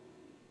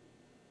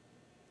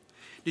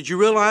 Did you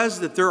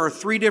realize that there are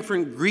 3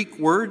 different Greek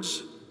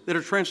words that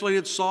are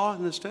translated saw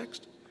in this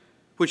text,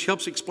 which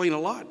helps explain a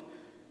lot?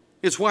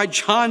 It's why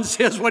John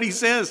says what he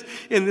says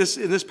in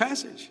this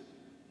passage.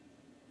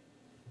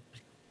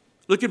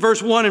 Look at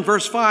verse 1 and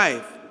verse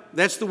 5.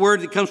 That's the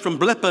word that comes from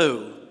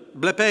blepo.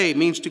 Blepe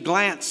means to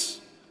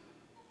glance.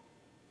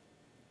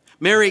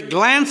 Mary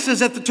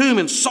glances at the tomb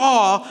and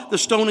saw the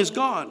stone is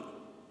gone.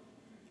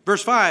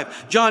 Verse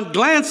 5, John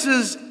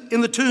glances in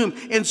the tomb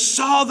and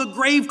saw the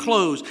grave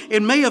clothes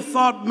and may have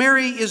thought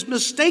Mary is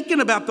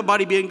mistaken about the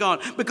body being gone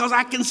because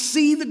I can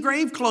see the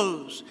grave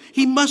clothes.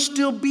 He must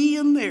still be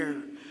in there.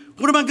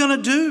 What am I going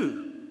to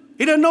do?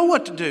 He doesn't know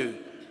what to do,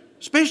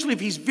 especially if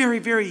he's very,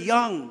 very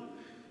young.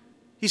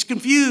 He's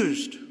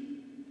confused.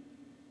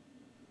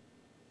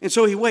 And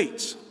so he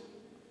waits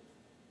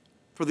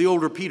for the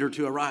older Peter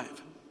to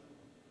arrive.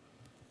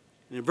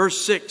 And in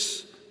verse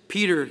 6,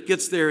 Peter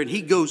gets there and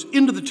he goes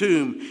into the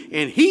tomb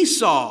and he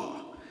saw.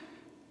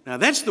 Now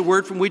that's the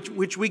word from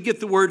which we get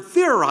the word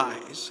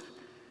theorize.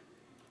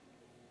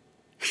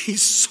 He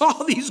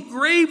saw these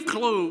grave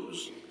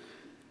clothes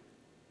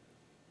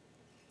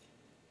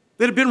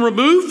that had been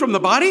removed from the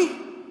body.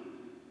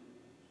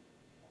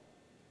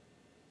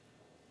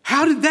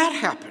 How did that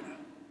happen?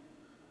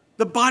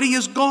 The body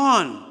is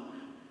gone.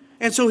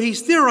 And so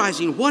he's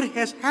theorizing what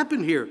has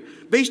happened here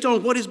based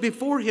on what is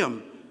before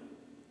him.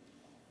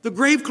 The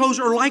grave clothes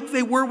are like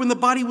they were when the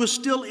body was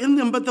still in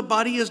them, but the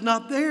body is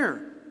not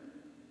there.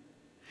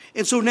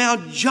 And so now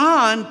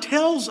John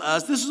tells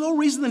us, this is the whole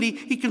reason that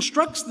he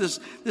constructs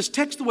this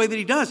text the way that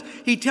he does.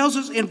 He tells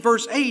us in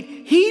verse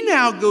 8, he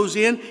now goes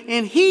in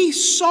and he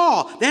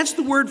saw. That's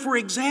the word for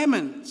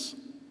examines,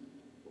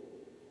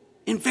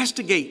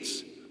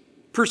 investigates,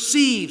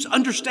 perceives,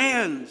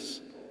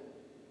 understands.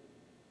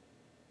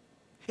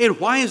 And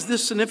why is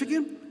this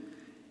significant?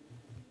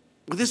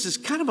 Well, this is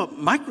kind of a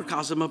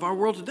microcosm of our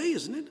world today,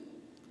 isn't it?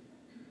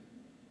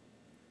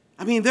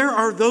 I mean, there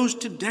are those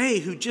today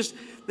who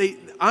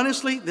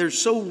honestly, they're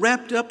so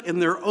wrapped up in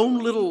their own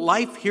little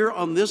life here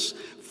on this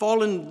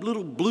fallen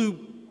little blue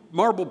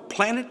marble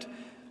planet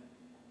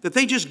that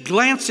they just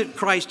glance at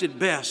Christ at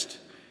best.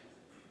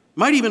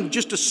 Might even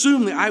just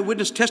assume the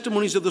eyewitness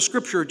testimonies of the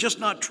Scripture are just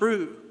not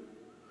true.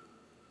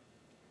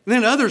 And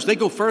then others, they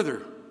go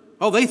further.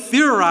 Oh, they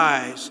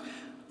theorize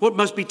what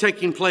must be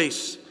taking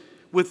place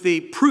with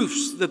the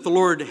proofs that the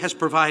Lord has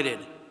provided.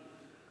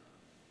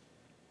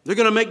 They're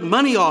going to make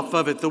money off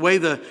of it the way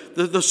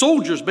the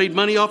soldiers made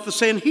money off the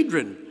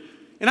Sanhedrin.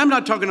 And I'm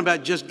not talking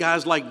about just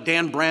guys like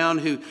Dan Brown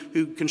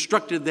who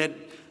constructed that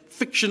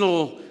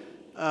fictional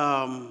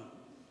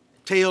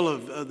tale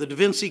of the Da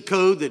Vinci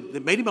Code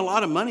that made him a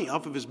lot of money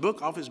off of his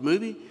book, off his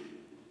movie. It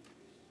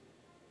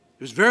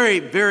was very,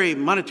 very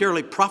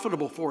monetarily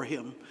profitable for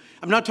him.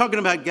 I'm not talking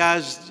about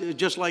guys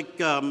just like,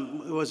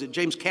 was it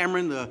James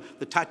Cameron,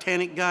 the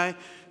Titanic guy,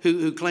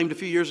 who claimed a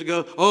few years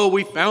ago, oh,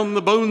 we found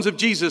the bones of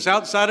Jesus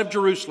outside of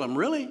Jerusalem.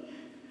 Really?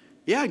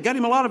 Yeah, it got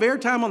him a lot of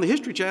airtime on the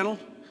History Channel,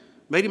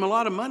 made him a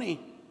lot of money.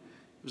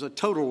 It was a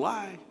total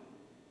lie.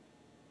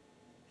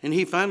 And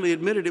he finally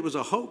admitted it was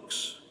a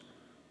hoax.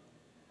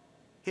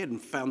 He hadn't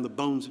found the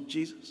bones of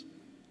Jesus.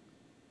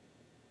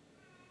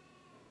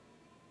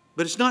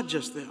 But it's not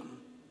just them.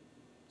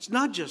 It's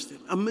not just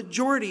them. A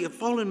majority of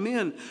fallen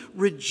men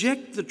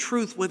reject the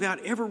truth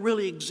without ever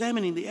really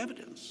examining the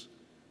evidence.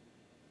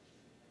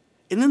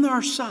 And then there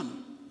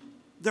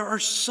are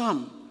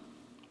some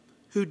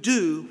who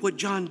do what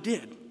John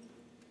did.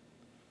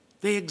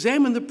 They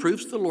examine the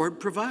proofs the Lord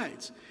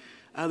provides.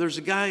 There's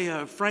a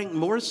guy, Frank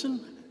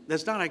Morrison.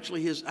 That's not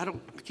actually his, I can't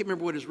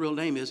remember what his real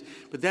name is,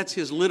 but that's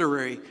his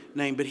literary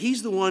name. But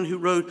he's the one who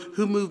wrote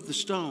Who Moved the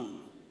Stone?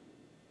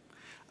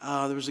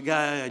 There was a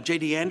guy,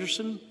 J.D.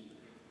 Anderson,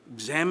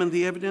 examined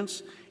the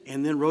evidence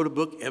and then wrote a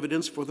book,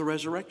 Evidence for the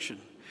Resurrection.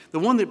 The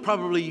one that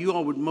probably you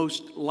all would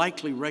most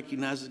likely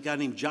recognize is a guy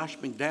named Josh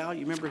McDowell.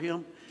 You remember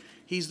him?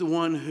 He's the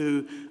one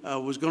who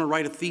was going to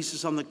write a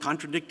thesis on the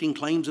contradicting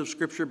claims of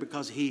Scripture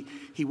because he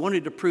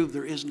wanted to prove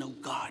there is no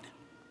God.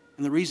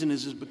 And the reason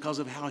is because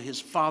of how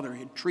his father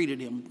had treated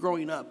him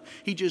growing up.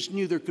 He just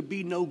knew there could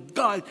be no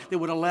God that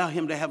would allow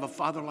him to have a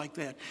father like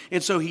that.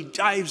 And so he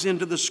dives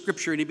into the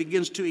Scripture and he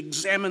begins to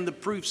examine the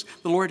proofs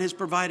the Lord has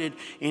provided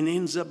and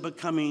ends up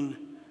becoming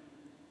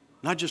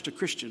not just a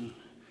Christian,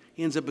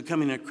 he ends up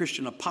becoming a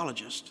Christian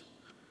apologist.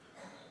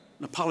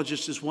 An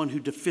apologist is one who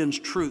defends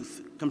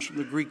truth. It comes from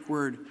the Greek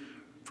word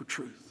for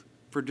truth,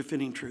 for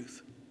defending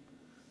truth.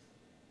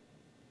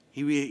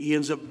 He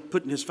ends up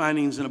putting his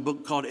findings in a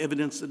book called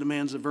Evidence That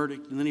Demands a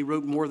Verdict. And then he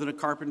wrote More Than a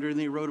Carpenter, and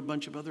then he wrote a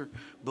bunch of other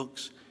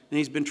books. And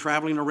he's been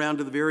traveling around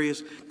to the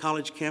various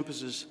college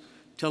campuses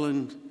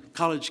telling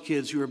college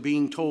kids who are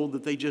being told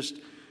that they just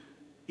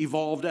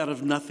evolved out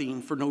of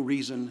nothing for no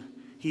reason.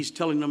 He's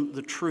telling them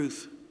the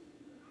truth.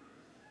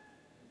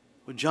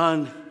 Well,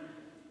 John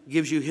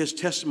gives you his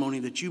testimony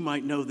that you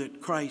might know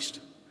that Christ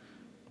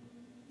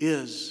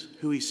is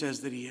who he says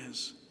that he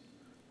is.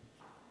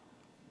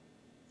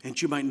 And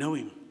you might know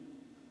him.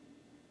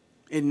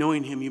 In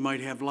knowing him, you might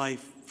have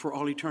life for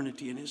all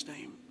eternity in his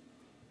name.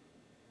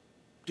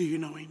 Do you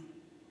know him?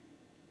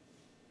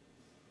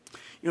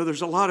 You know,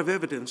 there's a lot of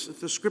evidence that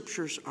the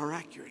Scriptures are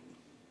accurate.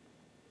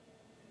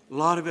 A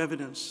lot of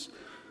evidence.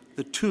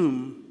 The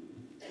tomb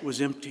was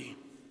empty.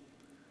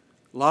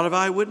 A lot of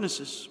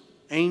eyewitnesses,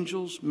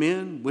 angels,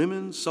 men,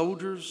 women,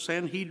 soldiers,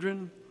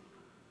 Sanhedrin.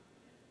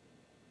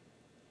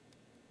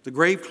 The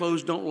grave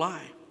clothes don't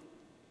lie.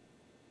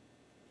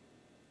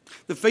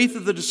 The faith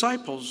of the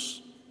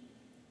disciples,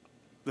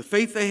 the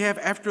faith they have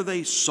after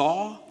they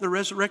saw the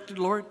resurrected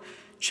Lord,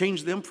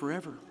 changed them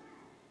forever.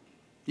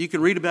 You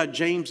can read about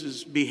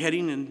James's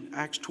beheading in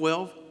Acts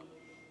 12.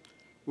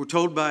 We're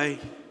told by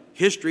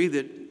history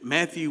that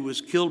Matthew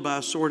was killed by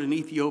a sword in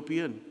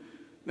Ethiopia, and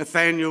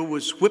Nathanael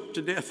was whipped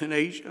to death in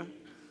Asia.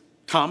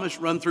 Thomas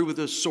run through with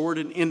a sword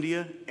in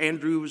India.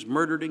 Andrew was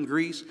murdered in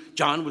Greece.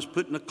 John was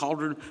put in a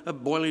cauldron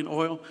of boiling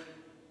oil.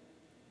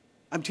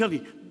 I'm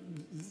telling you,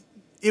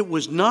 it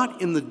was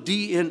not in the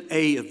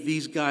DNA of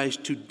these guys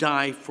to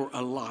die for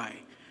a lie.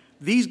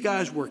 These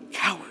guys were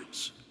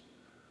cowards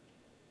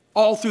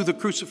all through the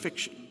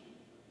crucifixion,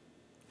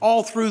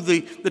 all through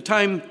the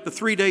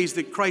 3 days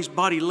that Christ's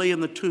body lay in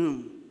the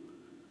tomb.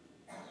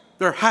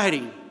 They're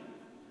hiding.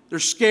 They're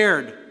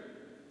scared.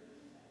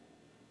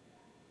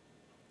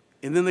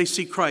 And then they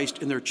see Christ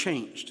and they're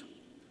changed.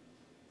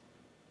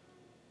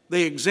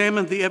 They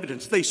examined the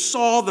evidence. They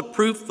saw the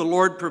proof the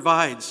Lord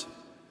provides.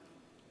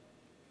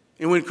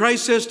 And when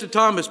Christ says to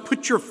Thomas,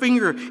 put your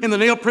finger in the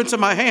nail prints of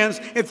my hands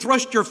and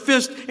thrust your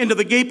fist into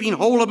the gaping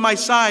hole of my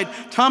side,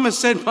 Thomas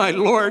said, my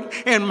Lord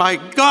and my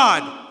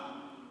God.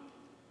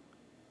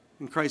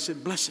 And Christ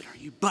said, blessed are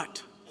you,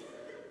 but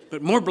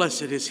more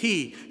blessed is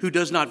he who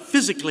does not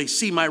physically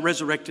see my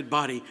resurrected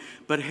body,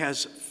 but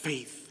has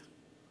faith.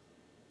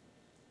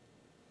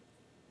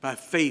 By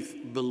faith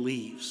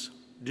believes.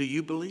 Do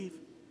you believe?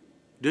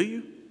 Do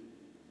you?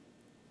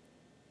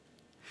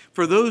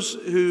 For those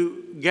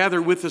who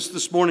gather with us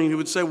this morning who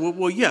would say,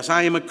 well, yes,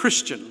 I am a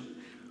Christian.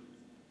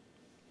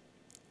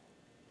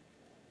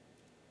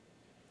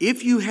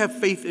 If you have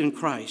faith in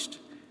Christ,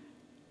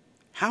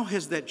 how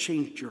has that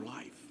changed your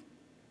life?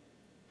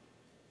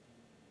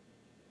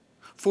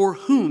 For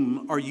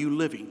whom are you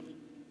living?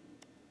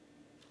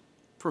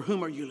 For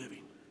whom are you living?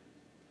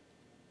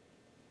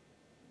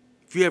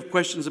 If you have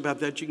questions about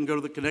that, you can go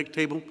to the Connect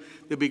table.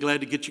 They'll be glad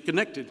to get you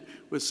connected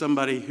with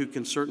somebody who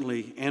can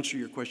certainly answer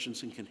your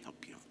questions and can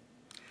help you.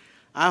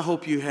 I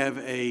hope you have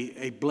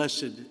a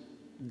blessed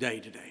day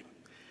today.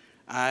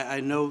 I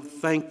know,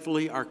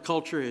 thankfully, our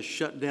culture has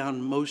shut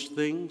down most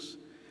things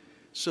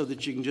so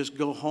that you can just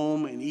go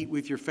home and eat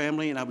with your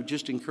family, and I would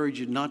just encourage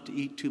you not to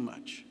eat too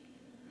much,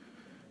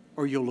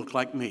 or you'll look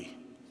like me.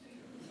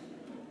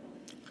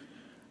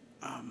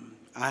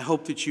 I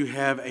hope that you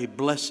have a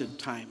blessed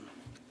time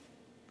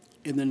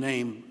in the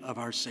name of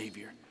our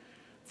Savior,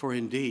 for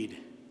indeed,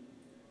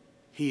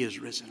 he is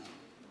risen.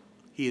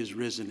 He is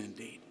risen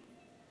indeed.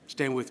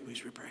 Stand with me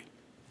as we pray.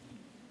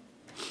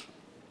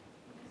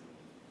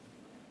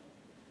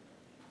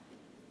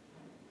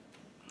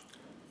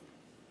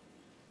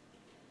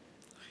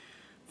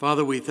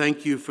 Father, we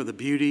thank you for the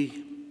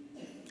beauty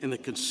and the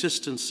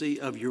consistency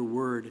of your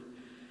word,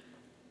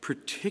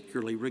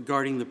 particularly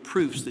regarding the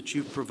proofs that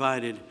you've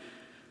provided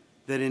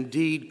that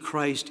indeed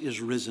Christ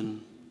is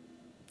risen,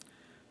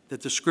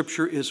 that the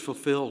scripture is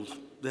fulfilled,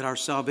 that our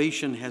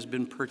salvation has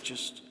been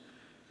purchased,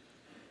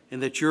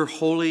 and that your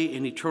holy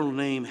and eternal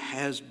name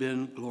has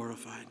been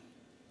glorified.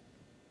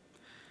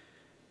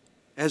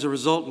 As a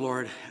result,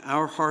 Lord,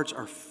 our hearts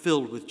are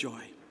filled with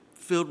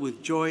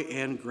joy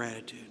and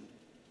gratitude.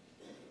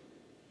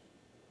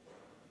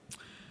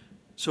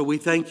 So we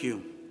thank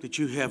you that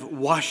you have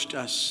washed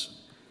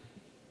us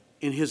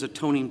in his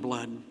atoning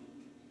blood,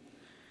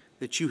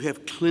 that you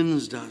have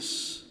cleansed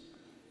us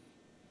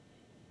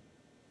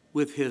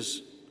with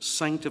his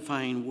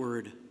sanctifying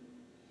word.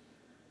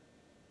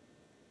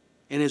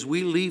 And as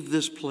we leave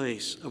this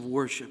place of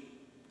worship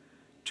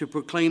to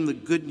proclaim the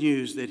good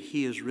news that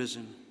he is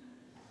risen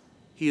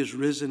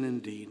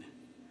indeed,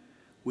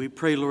 we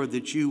pray, Lord,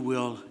 that you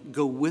will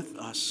go with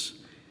us,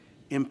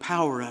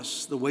 empower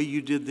us the way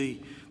you did the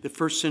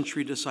first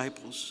century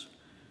disciples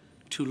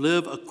to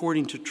live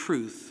according to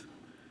truth,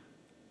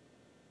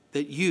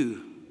 that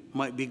you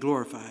might be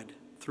glorified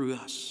through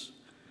us.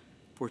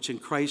 For it's in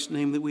Christ's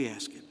name that we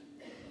ask it.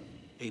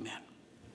 Amen.